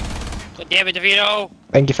container. God damn it, DeVito!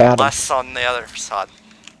 Thank you, found him. Les on the other side.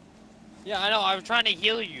 Yeah, I know. I was trying to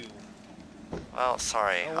heal you. Well,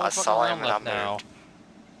 sorry. Oh, I one saw fucking him round and I left moved.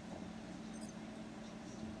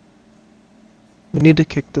 We need to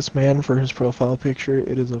kick this man for his profile picture.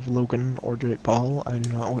 It is of Logan or Jake Paul. I do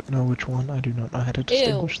not know which one. I do not know how to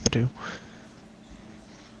distinguish the two.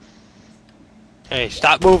 Hey,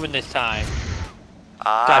 stop moving this time.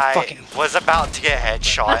 I fucking- was about to get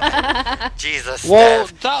headshot. Jesus, Whoa,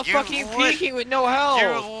 Dev. stop You fucking lit- peeking with no health.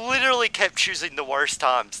 You literally kept choosing the worst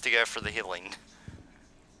times to go for the healing.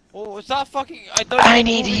 Oh, stop fucking. I thought I you were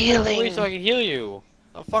need moving healing. away so I can heal you.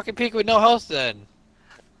 I'll fucking peek with no health then.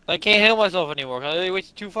 I can't heal myself anymore because I already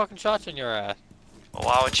wasted 2 fucking shots on your ass. Well,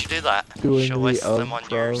 why would you do that? Doing Should the waste them on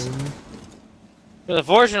yours. prone. But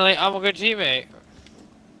unfortunately, I'm a good teammate.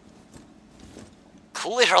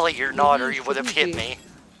 Clearly you're not, or you would have hit Shouldn't me.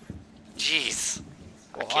 Jeez.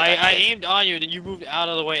 Well, can't I get- aimed on you, then you moved out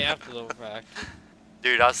of the way after the fact.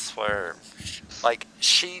 Dude, I swear. Like,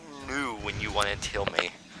 she knew when you wanted to heal me.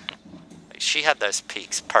 Like, she had those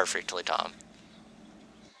peaks perfectly timed.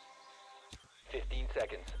 15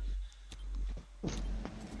 seconds.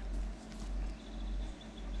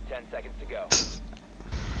 10 seconds to go.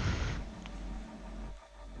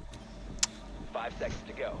 5 seconds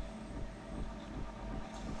to go.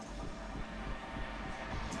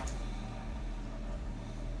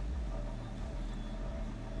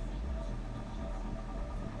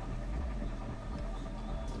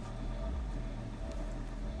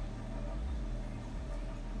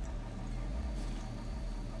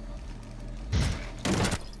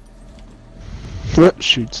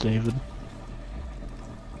 Shoots David.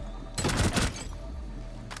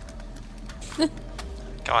 Come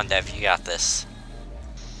on, Dev, you got this.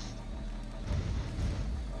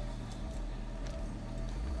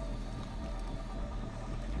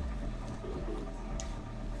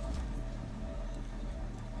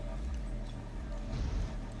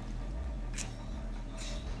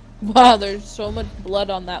 Wow, there's so much blood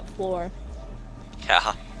on that floor.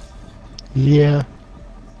 Yeah. Yeah.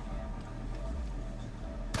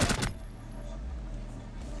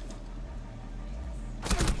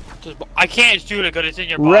 I can't shoot it because it's in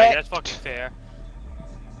your body. Wrecked. That's fucking fair.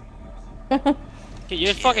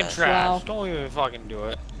 You're fucking Yes. trash. Wow. Don't even fucking do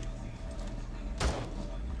it.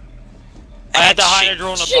 I had to hide a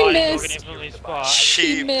drone on the She body so I can missed. instantly spot.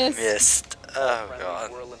 She missed. missed. Oh Friendlies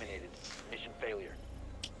god. were eliminated. Mission failure.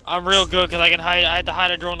 I'm real good because I can hide. I had to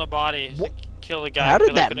hide a drone on the body to What? kill the guy How did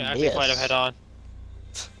because I that couldn't actually fight him miss? head on.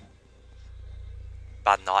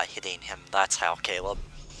 By not hitting him, that's how, Caleb.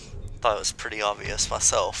 Thought it was pretty obvious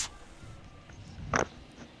myself. I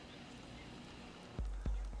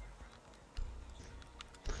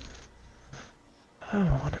don't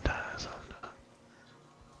want to die sometime.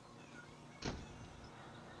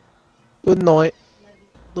 Good night.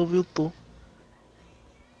 Love you too.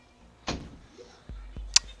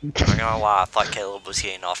 I'm not gonna lie, I thought Caleb was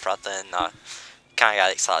getting off right then. Kinda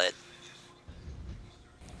got excited.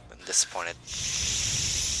 I'm disappointed.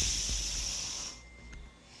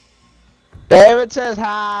 David says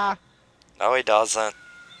hi. No, he doesn't.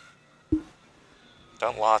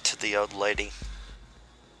 Don't lie to the old lady.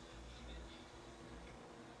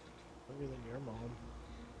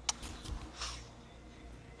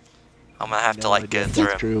 I'm gonna have to No like idea go if through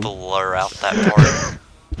that's and true. blur out that part.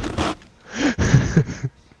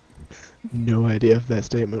 No idea if that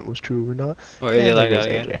statement was true or not. What you And like there that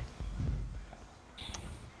goes again?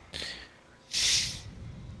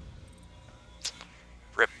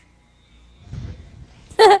 Rip.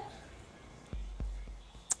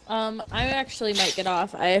 I actually might get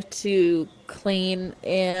off. I have to clean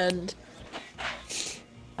and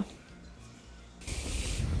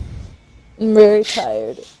I'm very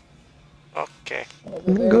tired. Okay. I have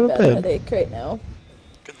a Go very to bad bed. headache right now.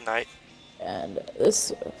 Good night. And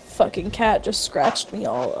this fucking cat just scratched me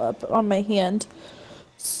all up on my hand.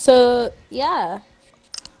 So, yeah.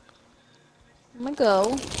 I'm gonna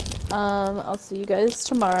go. I'll see you guys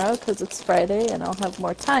tomorrow because it's Friday and I'll have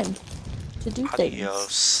more time to do things.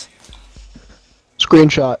 Adios.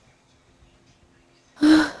 Screenshot.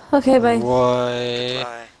 Okay, bye. What?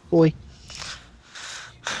 Bye. Boy.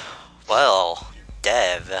 Well,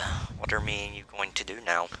 Dev, what are me and you going to do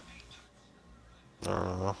now?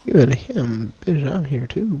 Good to him. Bitch, I'm here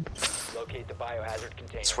too. Locate the biohazard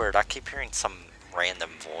container. It's weird, I keep hearing some random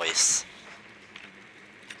voice.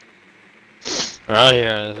 We're out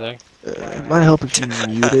here, I think. It might help if you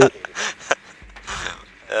mute it.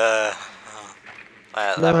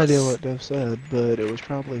 That No idea was- what Dev said, but it was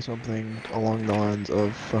probably something along the lines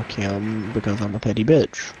of "fuck him" because I'm a petty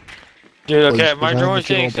bitch. Dude, Was- okay, was my that drone the is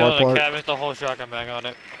staying kid still on and the Ballpark? cat missed the whole shotgun bang on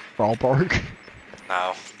it. Brawl Park.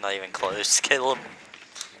 No, not even close, Caleb.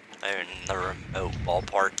 Not even in the remote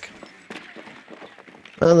ballpark.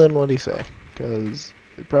 And then what'd he say? Because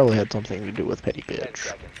it probably had something to do with petty 10 bitch.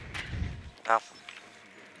 seconds. No.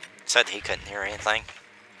 Said he couldn't hear anything.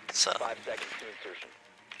 So, 5 seconds to insertion.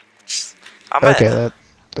 Okay, that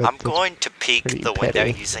I'm that's- going to peek pretty the window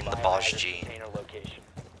petty. using the Bosch Biohazard G. container location.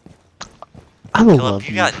 I Caleb, love you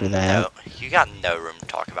you got for that. you got no room to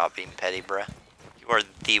talk about being petty, bruh. You are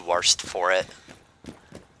the worst for it.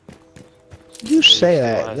 You say Still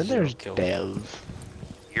that, has and then zero there's kills. Dev.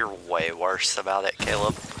 You're way worse about it,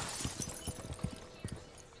 Caleb.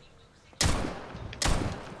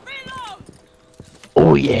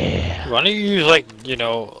 Oh yeah. Why don't you use, like, you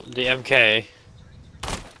know, the MK?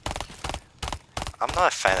 I'm not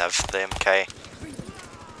a fan of the MK.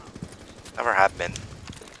 Never have been.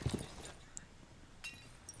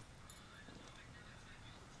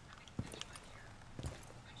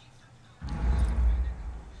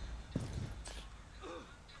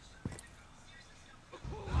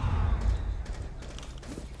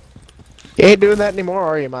 You ain't doing that anymore,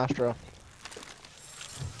 are you, Maestro?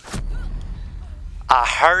 I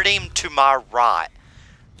heard him to my right.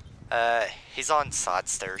 He's on side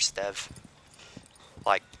stairs, Dev.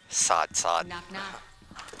 Like, side. Knock knock.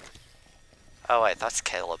 Oh wait, that's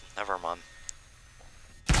Caleb. Never mind.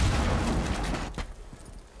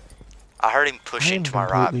 I heard him pushing to my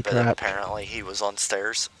right, completely but trapped. apparently he was on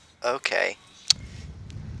stairs. Okay.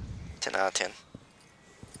 10 out of 10.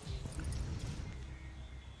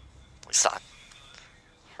 At least I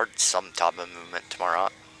heard some type of movement to my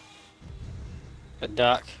right. A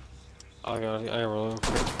dock. I gotta remove.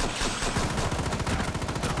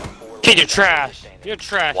 Kid, you're trash. You're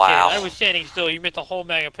trash, Wow. kid. I was standing still. You missed the whole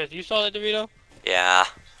mega pistol. You saw that, DeVito? Yeah.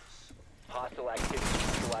 Hostile activity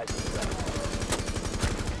neutralized the threat.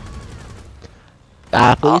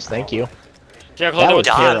 Ah, please, thank you. Jack, That was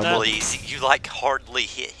Darn, terrible. please. You like hardly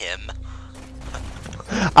hit him.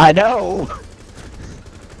 I know.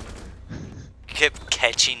 Kept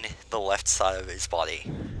catching the left side of his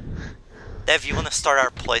body. Dev, you want to start our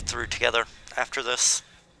playthrough together after this?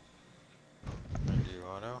 Do you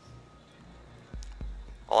wanna?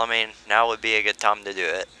 Well, I mean, now would be a good time to do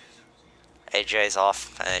it. AJ's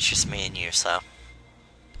off, and it's just me and you, so.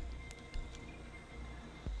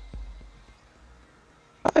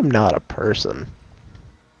 I'm not a person.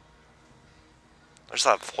 There's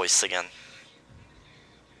that voice again.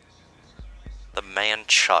 The man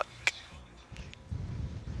Chuck.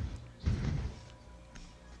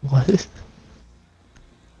 What?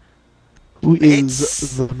 Who It's-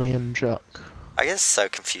 is the man Chuck? I get so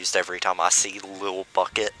confused every time I see Lil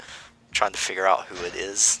Bucket, trying to figure out who it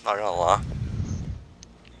is, not gonna lie.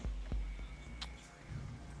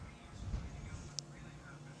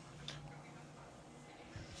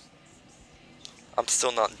 I'm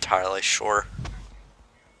still not entirely sure.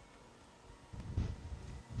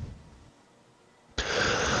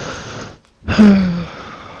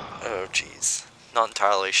 Oh jeez. Not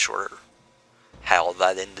entirely sure how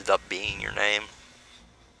that ended up being your name.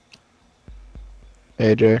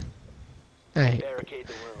 AJ. Hey. Barricade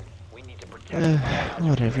the room. We need to protect the biohazard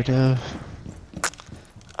Whatever, container. Dev.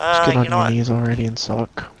 Just get You on know your what? knees already and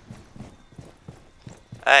suck.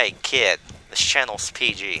 Hey kid, this channel's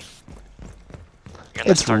PG. You're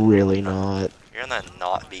gonna It's start. really not. You're gonna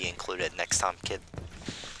not be included next time, kid.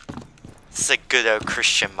 This is a good old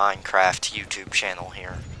Christian Minecraft YouTube channel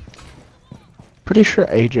here. Pretty sure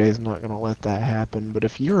AJ's not gonna let that happen, but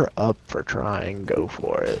if you're up for trying, go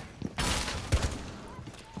for it.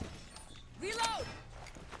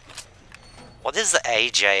 What does the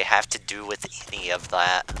AJ have to do with any of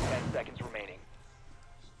that? 10 seconds remaining.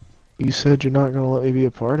 You said you're not gonna let me be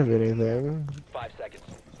a part of anything. 5 seconds.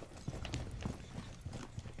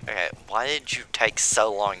 Okay, why did you take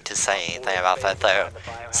so long to say anything about that though?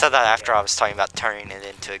 Said that after I was talking about turning it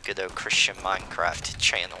into a good old Christian Minecraft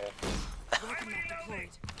channel.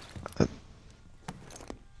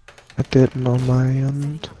 I didn't on my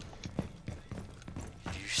end.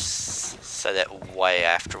 You said it way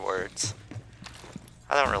afterwards.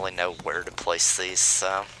 I don't really know where to place these,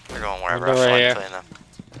 so they're going wherever I Window feel right like here. putting them.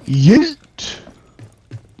 Yeet!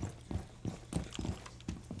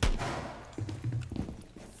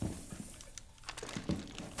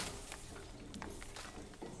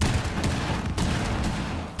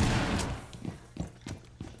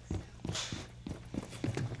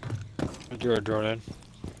 You're a drone in.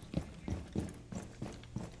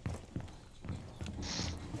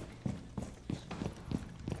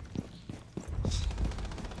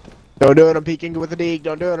 Don't do it, I'm peeking with a dig.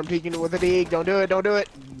 Don't do it, I'm peeking with a dig. Don't do it, don't do it.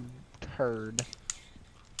 You turd.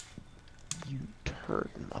 You turd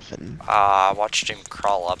muffin. I watched him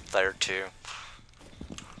crawl up there too.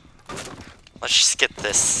 Let's just get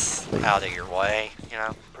this out of your way, you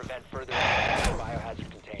know? Prevent further access to the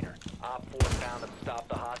biohazard container. Op 4 found and stop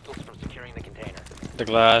the hostiles from securing the container. The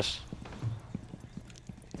glass.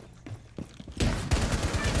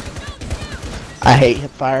 I hate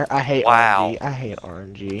hipfire. I hate Wow. RNG. I hate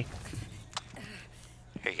RNG.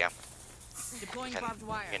 Here you go. Deploying Can, barbed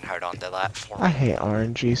wire. you can hold on to that for I me. hate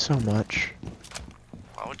RNG so much.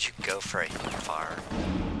 Why would you go for a fire?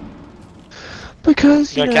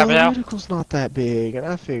 Because, you You got know, cap it out? medical's not that big, and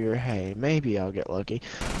I figure, hey, maybe I'll get lucky.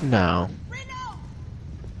 No.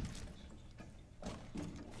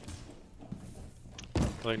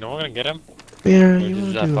 Like, no one gonna get him? Yeah, Or you does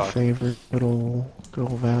want that to do a bug? favor, little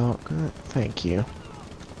go out. Thank you.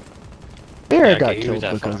 There, Yeah, I got okay, he was killed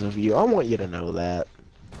that because far. of you. I want you to know that.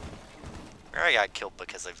 I got killed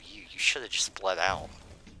because of you. You should have just bled out.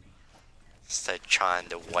 Instead of trying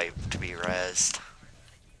to wait to be rezzed.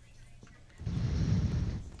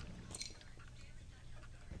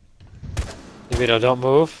 DeVito, don't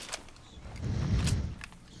move.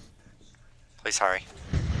 Please hurry.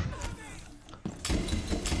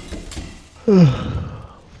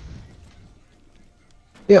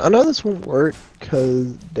 Yeah, I know this won't work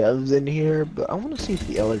because Dev's in here, but I want to see if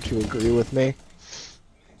the other two agree with me.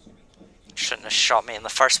 Shouldn't have shot me in the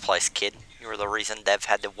first place, kid. You were the reason Dev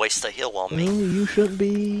had to waste a heal on me. Well, you shouldn't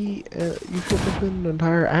be. You shouldn't have been an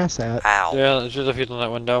entire asshat. Ow. Yeah, there's just a few in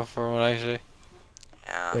that window from what I see.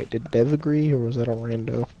 Yeah, Wait, did Dev agree or was that a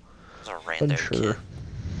rando? it was a rando Unsure. kid.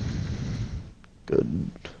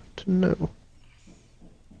 Good to know.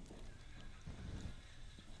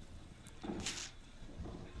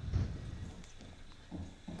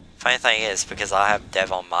 Funny thing is, because I have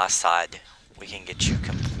Dev on my side, we can get you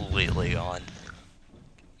completely on.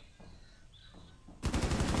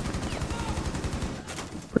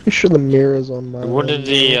 Pretty sure the mirror's on my. What did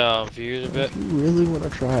the views a bit? If you really want to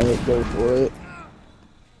try it, go for it.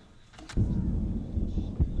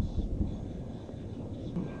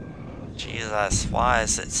 Jesus, why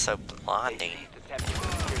is it so blinding? Attempting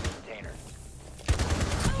to secure the container.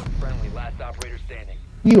 Friendly, last operator standing.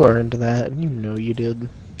 You are into that, and you know you did.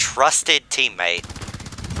 Trusted teammate.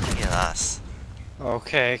 Jesus.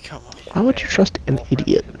 Okay, come on. Why would you trust an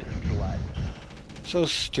idiot? So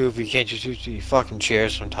stupid, you can't just use the fucking chair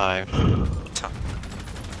sometime.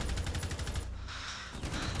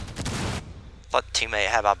 Let teammate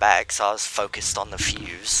have my back, so I was focused on the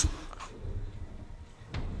fuse.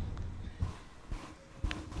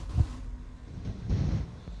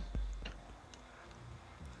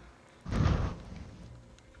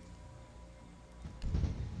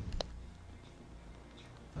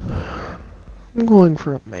 I'm going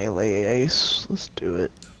for a melee ace. Let's do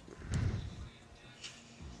it.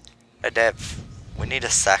 Hey Dev, we need a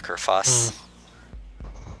sacrifice.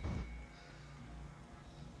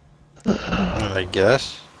 I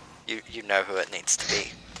guess. You know who it needs to be.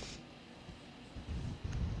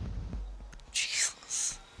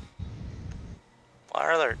 Jesus.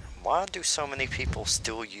 Why do so many people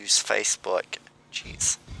still use Facebook?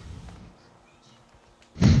 Jeez.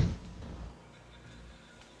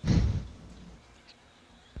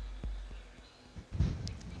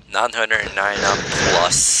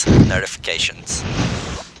 +999 notifications.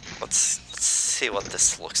 Let's see what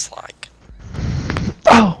this looks like.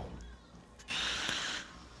 Oh!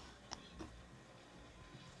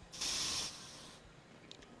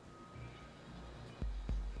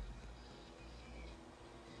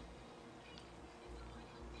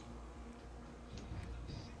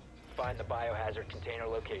 Find the biohazard container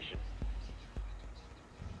location.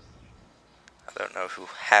 I don't know who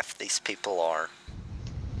half these people are.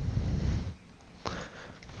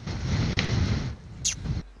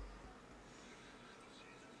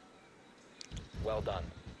 Well done.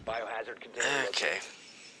 Biohazard container Okay. located.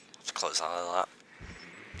 Let's close on that.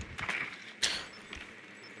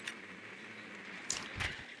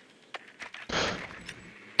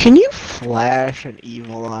 Can you flash an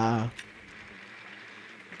evil eye?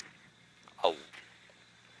 Oh.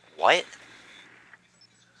 What?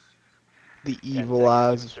 The evil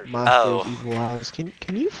eyes, my Oh. evil eyes. Can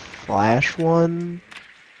you flash one?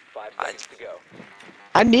 5 seconds to go.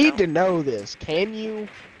 I need to know this. Can you?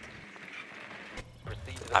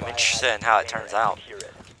 Proceed to the I'm interested in biohazard how it container turns and out. secure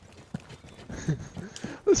it.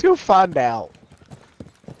 Let's go find out.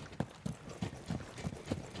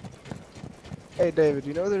 Hey David,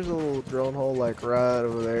 you know there's a little drone hole like right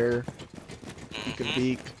over there? You can Mhm.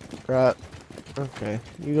 peek, right? Okay,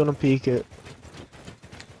 you gonna peek it?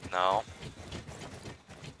 No.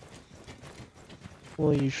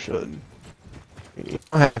 Well, you should. You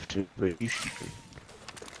don't have to, but you should.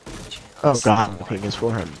 Oh Jesus God, I'm Lord. peeking his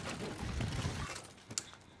forehead.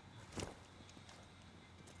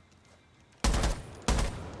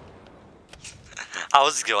 I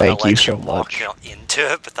was going Thank to let you you so walk much.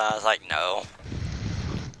 into it, but then I was like, no.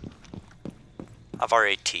 I've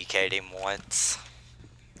already TK'd him once.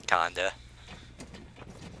 Kinda.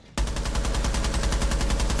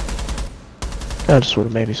 Just sorta,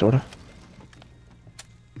 maybe sorta.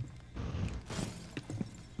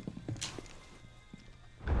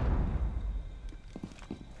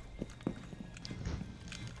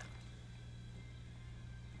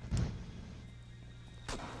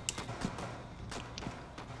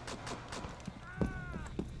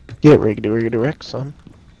 Get riggedy wreck, son.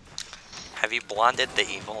 Have you blinded the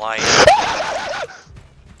evil eye?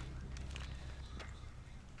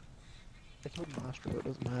 I told Mastro it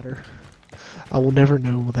doesn't matter. I will never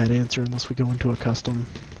know that answer unless we go into a custom.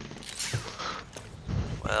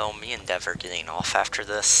 Well, me and Dev are getting off after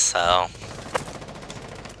this, so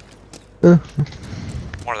Uh,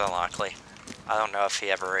 more than likely. I don't know if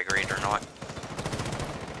he ever agreed or not.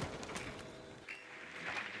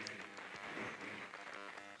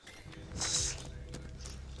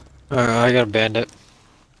 I got a bandit.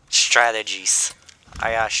 Strategies.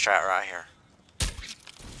 I got a strat right here.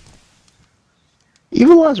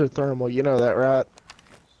 Evil eyes are thermal, you know that, right?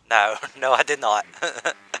 No, no, I did not.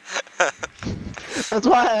 That's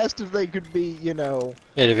why I asked if they could be, you know,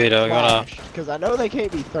 Hey, DeVito, I'm gonna. flashed, because I know they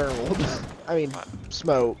can't be thermal. I mean,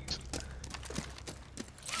 smoked.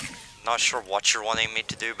 Not sure what you're wanting me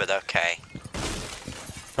to do, but okay.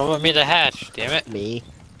 Come with me to hatch, damn it. Me.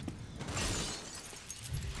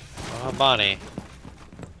 Oh, Bonnie.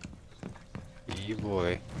 You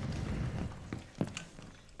boy.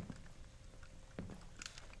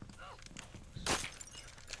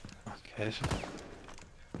 Yes.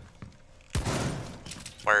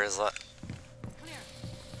 Where is it?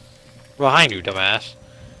 Behind you, dumbass.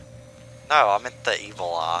 No, I meant the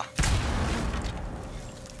evil eye.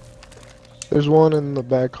 There's one in the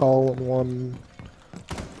back hall and one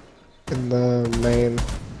in the main.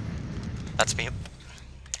 That's me.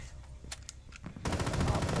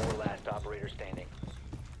 Op 4 last operator standing.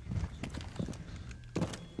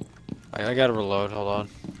 I gotta reload, hold on.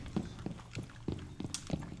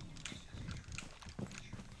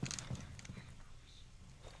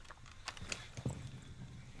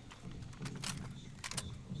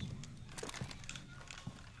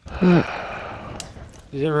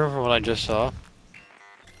 Is it room from what I just saw?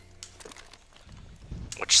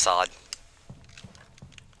 Which side?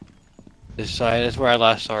 This side is where I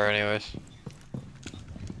last saw her anyways.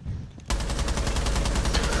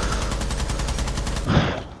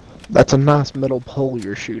 That's a nice middle pole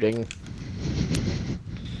you're shooting.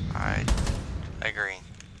 Alright. I agree.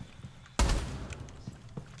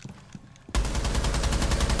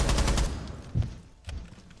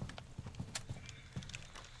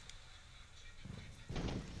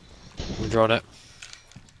 We drawn it.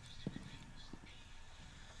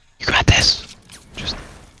 You got this. Just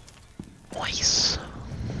nice.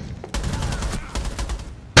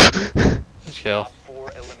 Let's kill. Op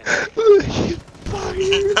 4 eliminated.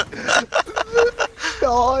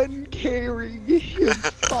 Non-carrying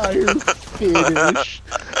hip-fire finish.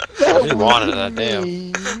 That He wanted that, damn.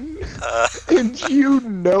 mean. And you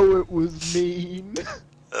know it was mean.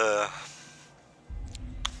 Oh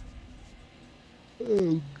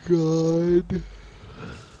god.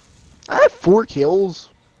 I have 4 kills.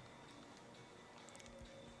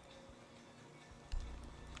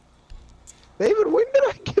 David, when did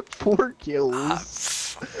I get 4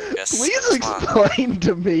 kills? Guess Please it's mine. explain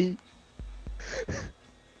to me. I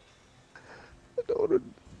don't wanna...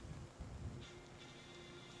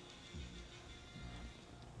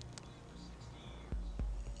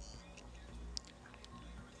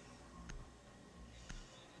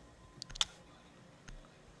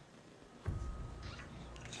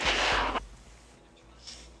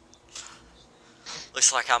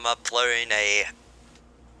 Looks like I'm uploading a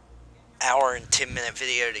hour and 10-minute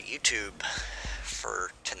video to YouTube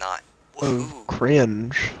for tonight. Oh, Woohoo!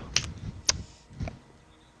 cringe.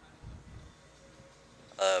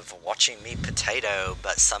 Of watching me potato,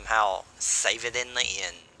 but somehow save it in the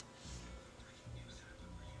end.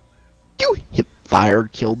 You hip fire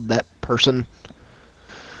killed that person.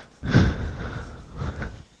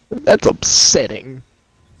 That's upsetting.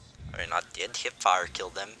 I mean, I did hip fire kill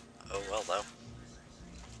them. Oh well, though.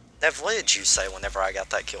 Nev, what did you say whenever I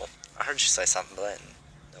got that kill? I heard you say something, but I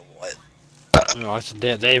didn't know what. No, it's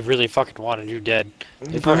dead. They really fucking wanted you dead.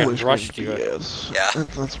 They Probably fucking rushed you. yes. Yeah.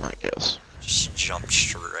 That's my guess. Just jumped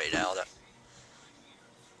straight out.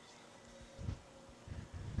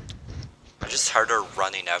 I just heard her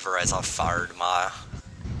running over as I fired my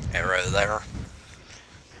arrow there.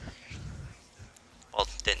 Well,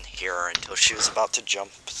 didn't hear her until she was about to jump,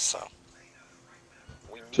 so.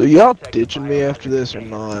 So y'all ditching me after this or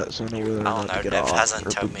not? So I know whether or I don't not to know, get Nev off. hasn't or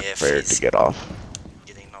told be me if prepared he's to get off.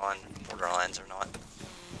 getting on Borderlands or not.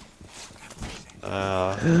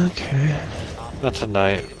 Okay. Not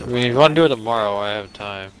tonight. I mean, if you want to do it tomorrow, I have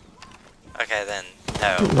time. Okay then,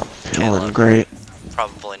 I'm no. not feeling Caleb, great.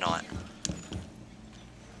 probably not.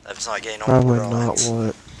 Nev's not getting on Probably not Borderlands.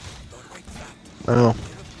 what. Oh.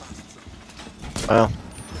 Well.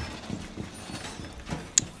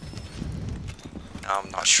 I'm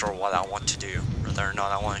not sure what I want to do, whether or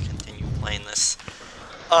not I want to continue playing this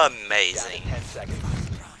amazing 10 seconds.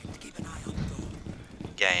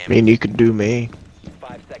 game. I mean, you could do me.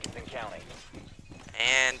 5 seconds and counting.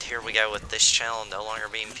 And here we go with this channel no longer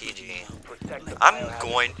being PG. Protect the I'm biohazard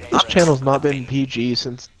going. container. This I'm channel's not been hoping- PG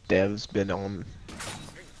since Dev's been on.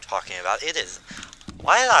 Talking about it is.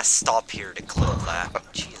 Why did I stop here to clip that?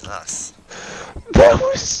 Jesus. That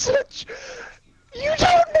was such. You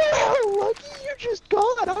don't know how lucky you just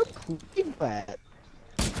got. I'm clipping that.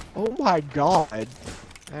 Oh my god.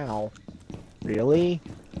 Ow. Really?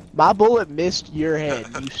 My bullet missed your head.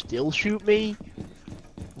 You still shoot me?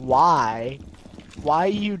 Why? Why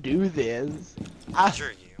you do this?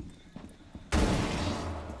 Sure you.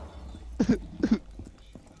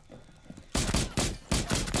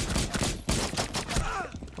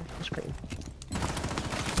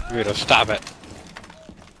 You gotta stop it.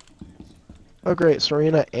 Oh great,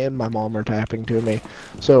 Serena and my mom are tapping to me.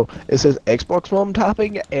 So it says Xbox mom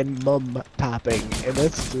tapping and mum tapping, and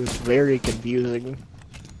that's just very confusing.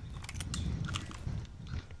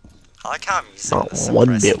 I like how I'm using Not this one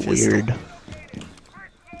impressive bit pistol. weird.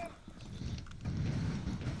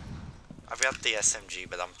 up the SMG,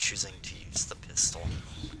 but I'm choosing to use the pistol.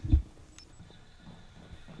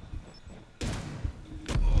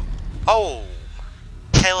 Oh!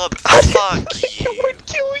 Caleb, fuck you! I would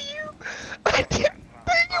kill you! I didn't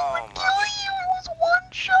think I would my... kill you! It was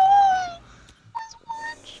one shot! It was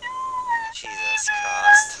one shot! Jesus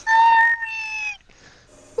Christ.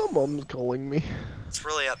 My mom's calling me. It's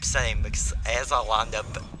really upsetting because as I lined up,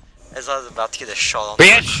 as I was about to get a shot on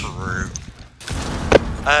Bitch! the recruit.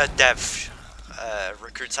 Dev,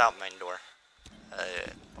 recruit's out main door.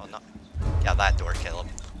 Well, no. Yeah, that door, Caleb.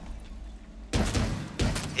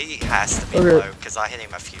 He has to be Okay. low because I hit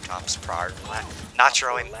him a few times prior to that.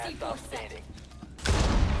 Nitro him. Last stop standing.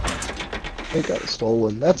 They got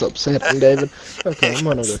stolen. That's upsetting, David. Okay, I'm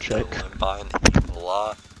gonna go check. Stolen by an evil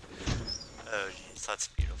eye. Oh, jeez, that's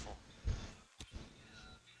beautiful.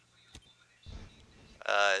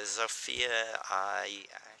 Zofia, I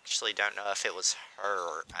actually don't know if it was her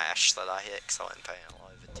or Ash that I hit because I wasn't paying a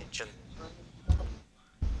lot of attention.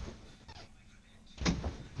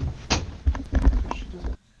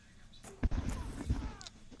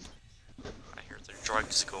 I hear the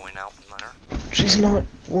drugs going out in there. She's not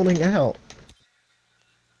wanting out.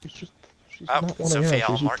 She's Oh, not wanting Sophia out. She's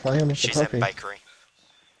on just mark. playing with She's the in puppy. bakery.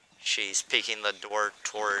 She's peeking the door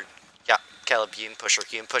toward... Yeah, Caleb, you can push her.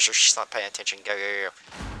 You can push her. She's not paying attention. Go, go, go.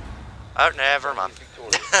 Oh, never mind.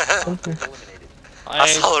 Okay. I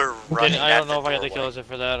saw her running I don't at know the if I got the doorway. kills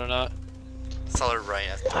for that or not. Saw her running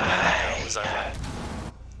at the doorway. I knew it was over.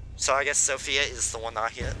 So I guess Sophia is the one I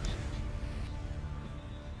hit.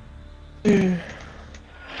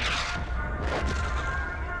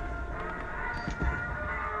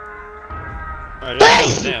 Alright,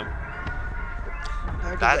 damn.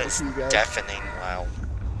 I That got is you guys. deafening loud.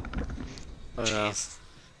 I know. Jeez.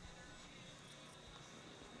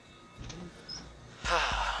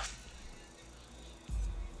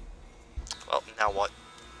 Well, now what?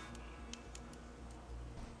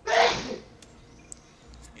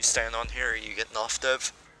 You staying on here or are you getting off,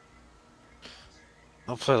 Dev?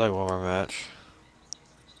 I'll play like one more match.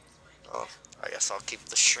 Oh, I guess I'll keep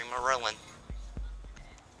the streamer rolling.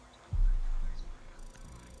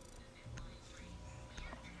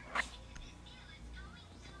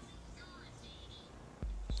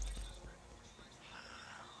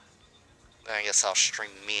 Then I guess I'll stream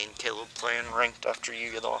me and Caleb playing ranked after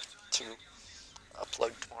you get off to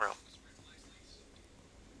upload tomorrow.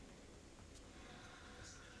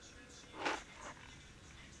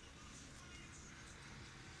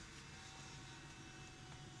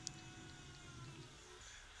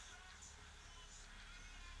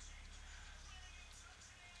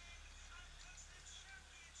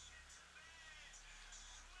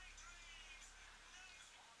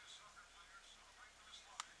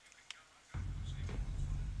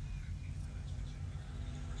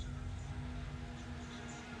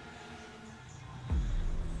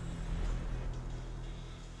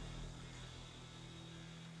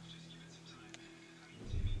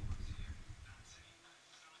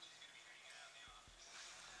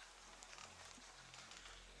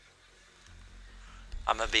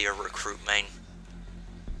 I'm gonna be a recruit main.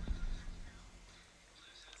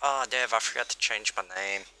 Oh, Dev, I forgot to change my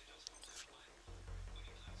name.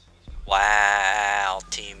 Wow,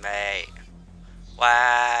 teammate.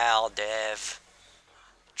 Wow, Dev.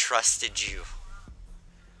 Trusted you.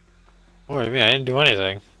 What do you mean? I didn't do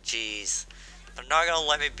anything. Jeez. They're not gonna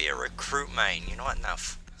let me be a recruit main. You know what? No.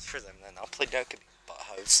 Screw them then. I'll play Duck and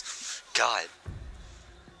buttholes. God.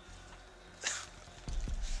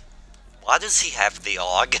 Why does he have the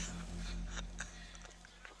AUG?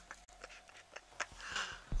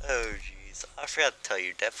 Oh, jeez. I forgot to tell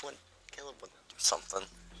you, Devlin. Caleb went through something.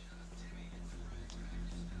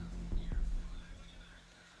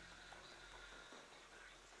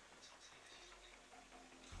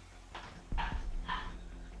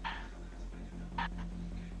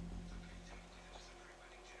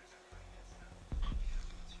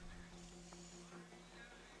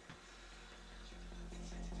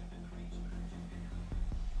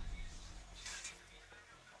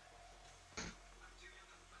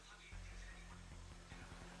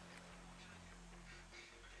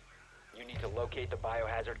 You need to locate the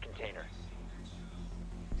biohazard container.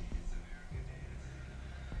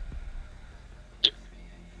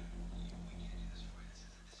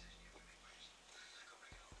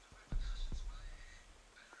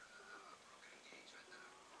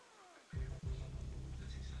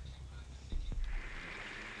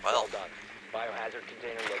 Well, Well done. Biohazard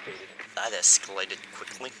container located. that escalated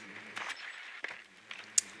quickly.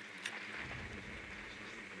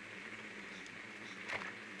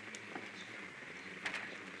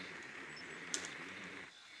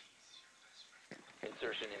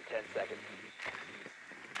 insertion in 10 seconds.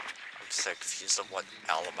 I'm so confused on what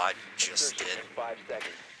Alibi just Insertion did. in 5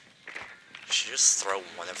 seconds. Did she just throw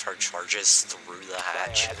one of her charges through the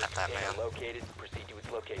hatch Biohazard at that container man? located. Proceed to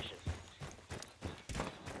its location.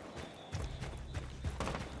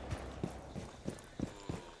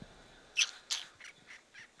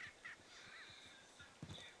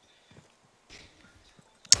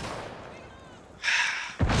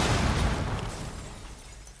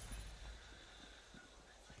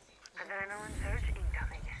 Adrenaline surge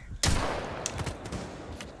incoming.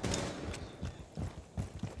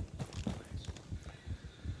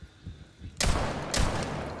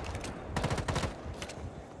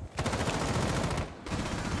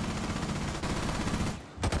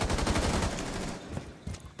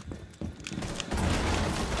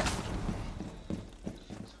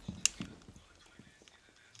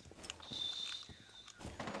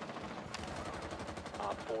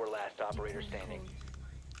 Op 4 last operator standing.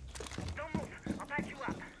 Don't move. I'll patch you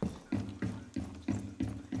up.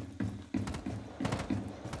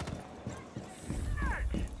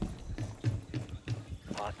 Surge!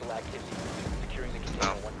 Hostile activity. Securing the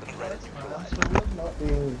container once the threat is neutralized. Not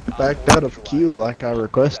being backed out of queue like I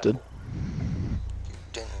requested.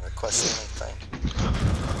 Didn't request anything.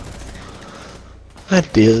 I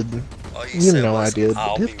did. All you You said know I was, did.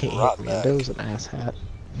 I'll But be Div can't right hit me. back. That was an asshat.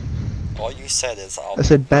 All you said is, I'll I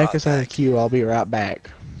said be back right us out of back. queue. I'll be right back.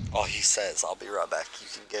 All he says, I'll be right back. You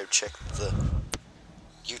can go check the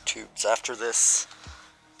YouTubes after this.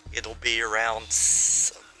 It'll be around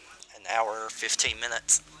an hour, 15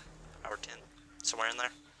 minutes. Hour 10, somewhere in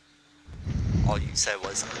there. All you said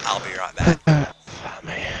was, I'll be right back.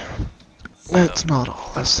 Man, that's not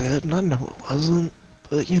all I said, and I know it wasn't.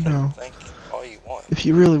 But you know, Think all you want. if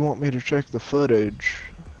you really want me to check the footage,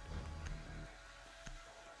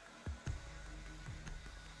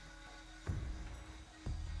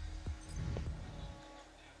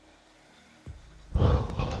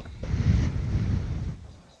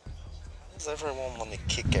 Does everyone want to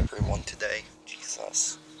kick everyone today?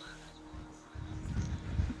 Jesus.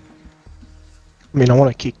 I mean, I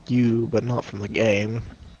want to kick you, but not from the game.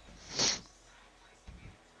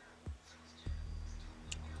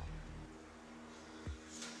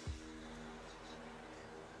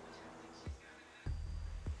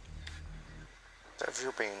 Dev,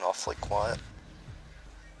 you're being awfully quiet.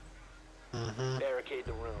 Barricade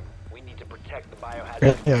the room. We need to protect the biohazard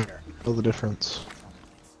Yeah, container. know the difference.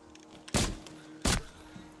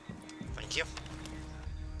 Thank you.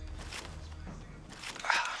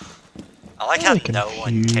 I like how I'm no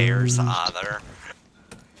one cares confused. either.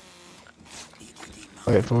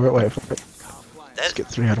 Wait for it, wait for it. Let's That, get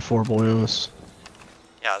 3 out of 4 boys.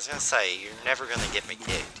 yeah, I was gonna say, you're never gonna get me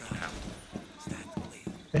kicked, you know?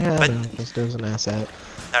 Yeah, But- I know, this does an asshat.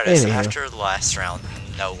 Notice, Anyhow. after the last round,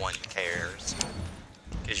 no one cares.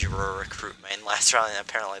 Because you were a recruit main last round, and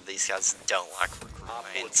apparently these guys don't like recruit Op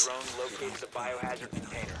 4 mains. drone located the biohazard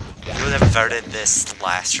container. If you would have voted this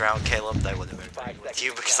last round, Caleb, they would have voted with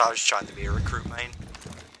you because I was trying to be a recruit main.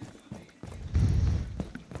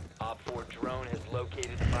 Op 4 drone has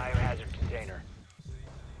located the biohazard container.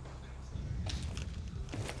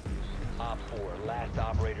 Op 4, last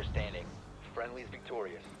operator standing. Friendly's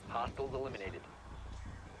victorious. Hostiles eliminated.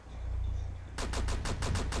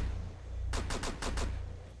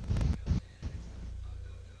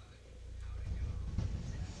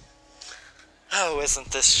 Oh,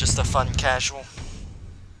 isn't this just a fun casual?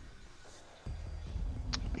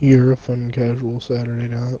 You're a fun casual Saturday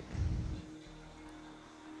night.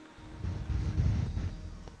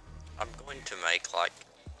 I'm going to make, like,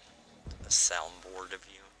 a soundboard of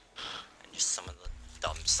you. And just some of the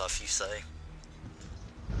dumb stuff you say.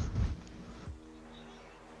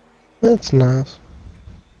 That's nice.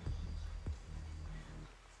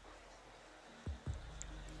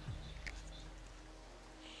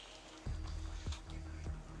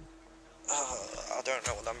 I don't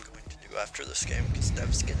know what I'm going to do after this game because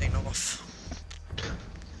Dev's getting off.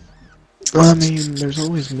 I mean, there's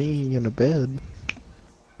always me in a bed.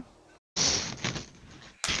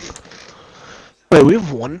 Wait,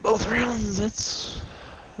 we've won both rounds?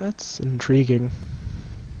 That's intriguing.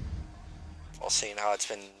 While seeing how it's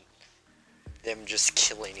been them just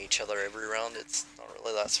killing each other every round, it's not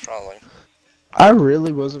really that surprising. I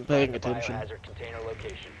really wasn't paying Find the attention. biohazard container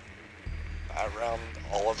location. That round,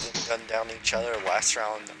 all of them gunned down each other. Last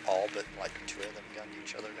round, all but like 2 of them gunned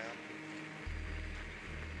each other down.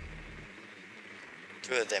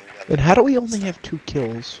 2 of them gunned And how do we only have 2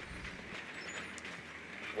 kills?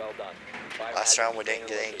 Well done. Last Biohazard round we didn't container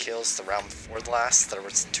get any located. kills. The round before the last, there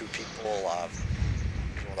was 2 people alive.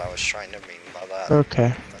 What I was trying to mean by that.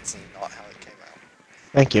 Okay. That's not how it came out.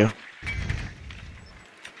 Thank you.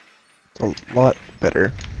 It's a lot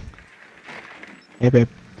better. Hey, babe.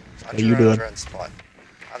 Find How you your own doing? drone spot.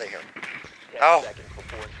 Out of here. 10 Oh. seconds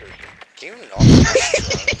before insertion. Can you not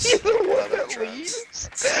push drones? The one Other that drones? leaves.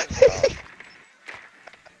 That's so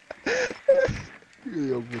dumb.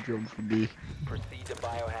 Really overdone for me. Proceed to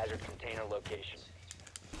biohazard container location.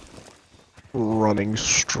 Running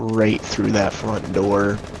straight through that front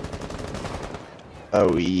door.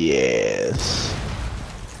 Oh, yes.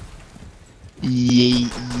 Yeet,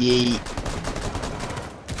 yeet.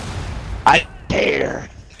 I dare.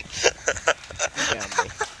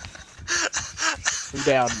 You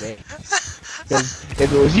downed me. Because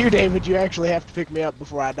if it was you, David, you actually have to pick me up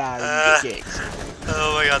before I die or you get kicked.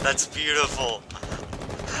 Oh my god, that's beautiful.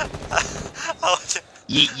 Oh,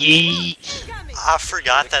 Yeet, yeet. I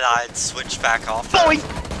forgot that I had switched back off. Boing!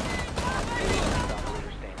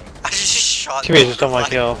 I just shot Two reasons through, don't my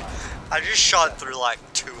like, kill. I just shot through like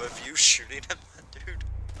 2 of you shooting at that dude.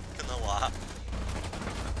 Gonna lie.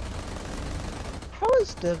 How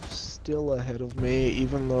is Dev still ahead of me,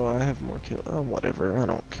 even though I have more kills? Oh, whatever. I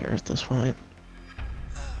don't care at this point.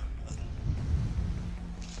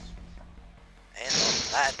 And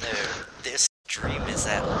on that note, this stream is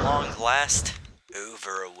at long last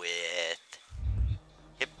over with.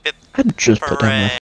 Hip hip I just put down my hooray.